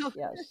course, So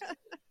yes,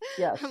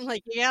 I'm yes.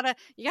 like, you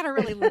gotta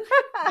really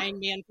find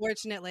me,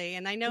 unfortunately.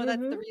 And I know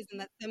that's the hmm reason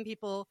that some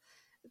people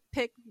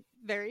pick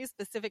very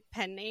specific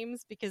pen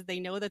names because they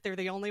know that they're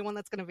the only one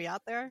that's going to be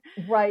out there.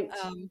 Right,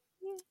 Um,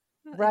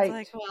 it's right.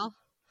 like, well,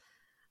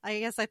 I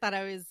guess I thought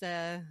I was,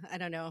 I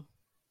don't know.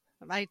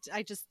 I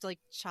just like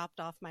chopped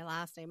off my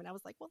last name and I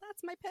was like, well,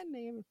 that's my pen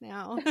name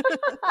now.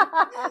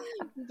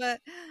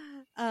 But,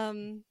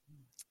 um,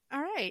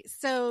 all right.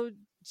 So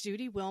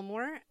Judy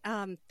Willmore,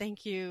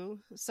 thank you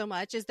so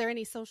much. Is there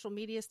any social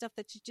media stuff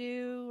that you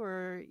do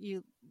or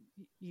you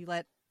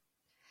let,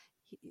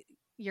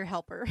 your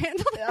helper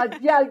handle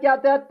that. Yeah.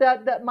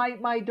 That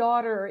my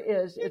daughter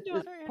is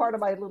part of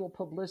my little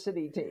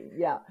publicity team.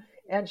 Yeah,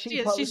 and she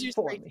She's posts your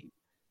for sweet me. tea.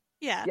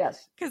 Yeah,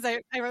 Yes. because I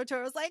wrote to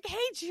her. I was like, "Hey,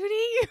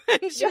 Judy,"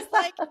 and she's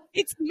like,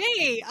 "It's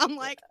me." I'm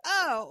like,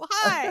 "Oh,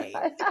 hi."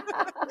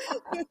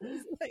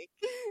 It's like,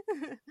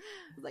 I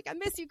was like, "I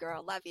miss you,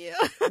 girl. Love you."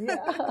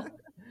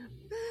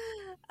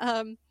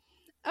 Yeah.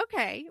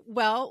 Okay.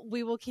 Well,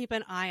 we will keep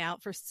an eye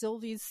out for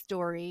Sylvie's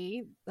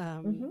story.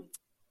 Mm-hmm.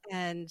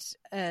 And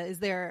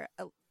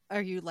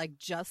are you like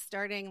just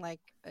starting,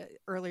 like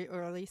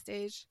early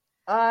stage?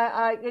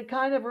 I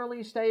kind of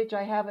early stage.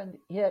 I haven't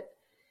hit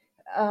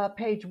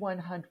page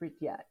 100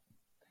 yet.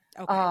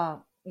 Okay.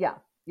 Yeah,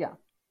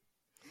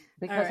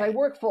 because I right.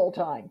 work full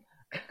time.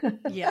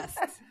 Yes.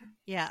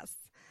 Yes.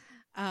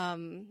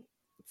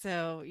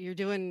 So you're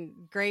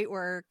doing great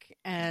work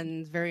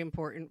and very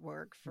important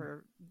work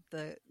for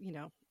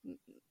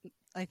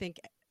I think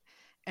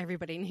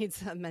everybody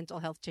needs a mental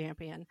health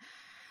champion.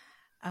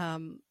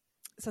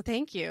 So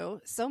thank you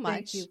so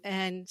much. Thank you.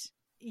 And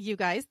you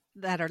guys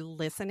that are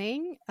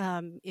listening,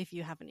 if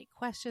you have any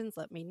questions,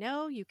 let me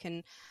know. You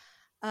can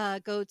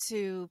go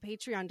to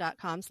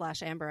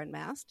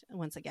patreon.com/amberunmasked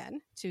once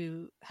again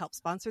to help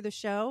sponsor the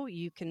show.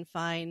 You can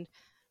find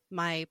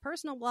my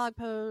personal blog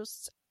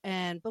posts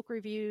and book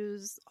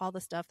reviews, all the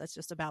stuff that's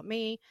just about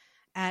me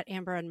at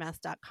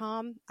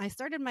amberunmasked.com. I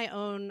started my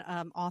own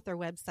author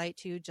website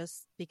too,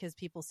 just because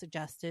people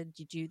suggested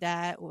you do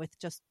that with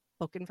just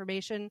book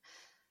information.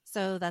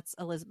 So that's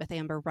Elizabeth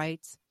Amber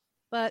Writes.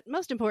 But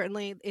most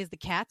importantly is the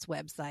CAT's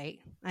website.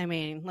 I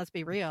mean, let's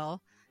be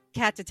real.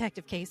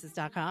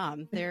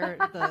 CatDetectiveCases.com. They're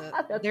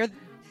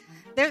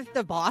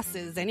the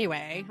bosses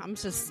anyway. I'm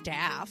just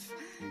staff,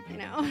 you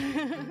know.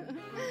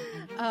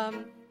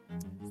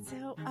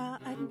 So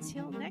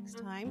until next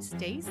time,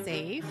 stay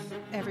safe,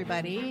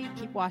 everybody.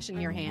 Keep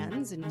washing your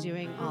hands and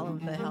doing all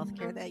of the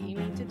healthcare that you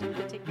need to do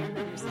to take care of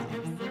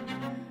yourselves.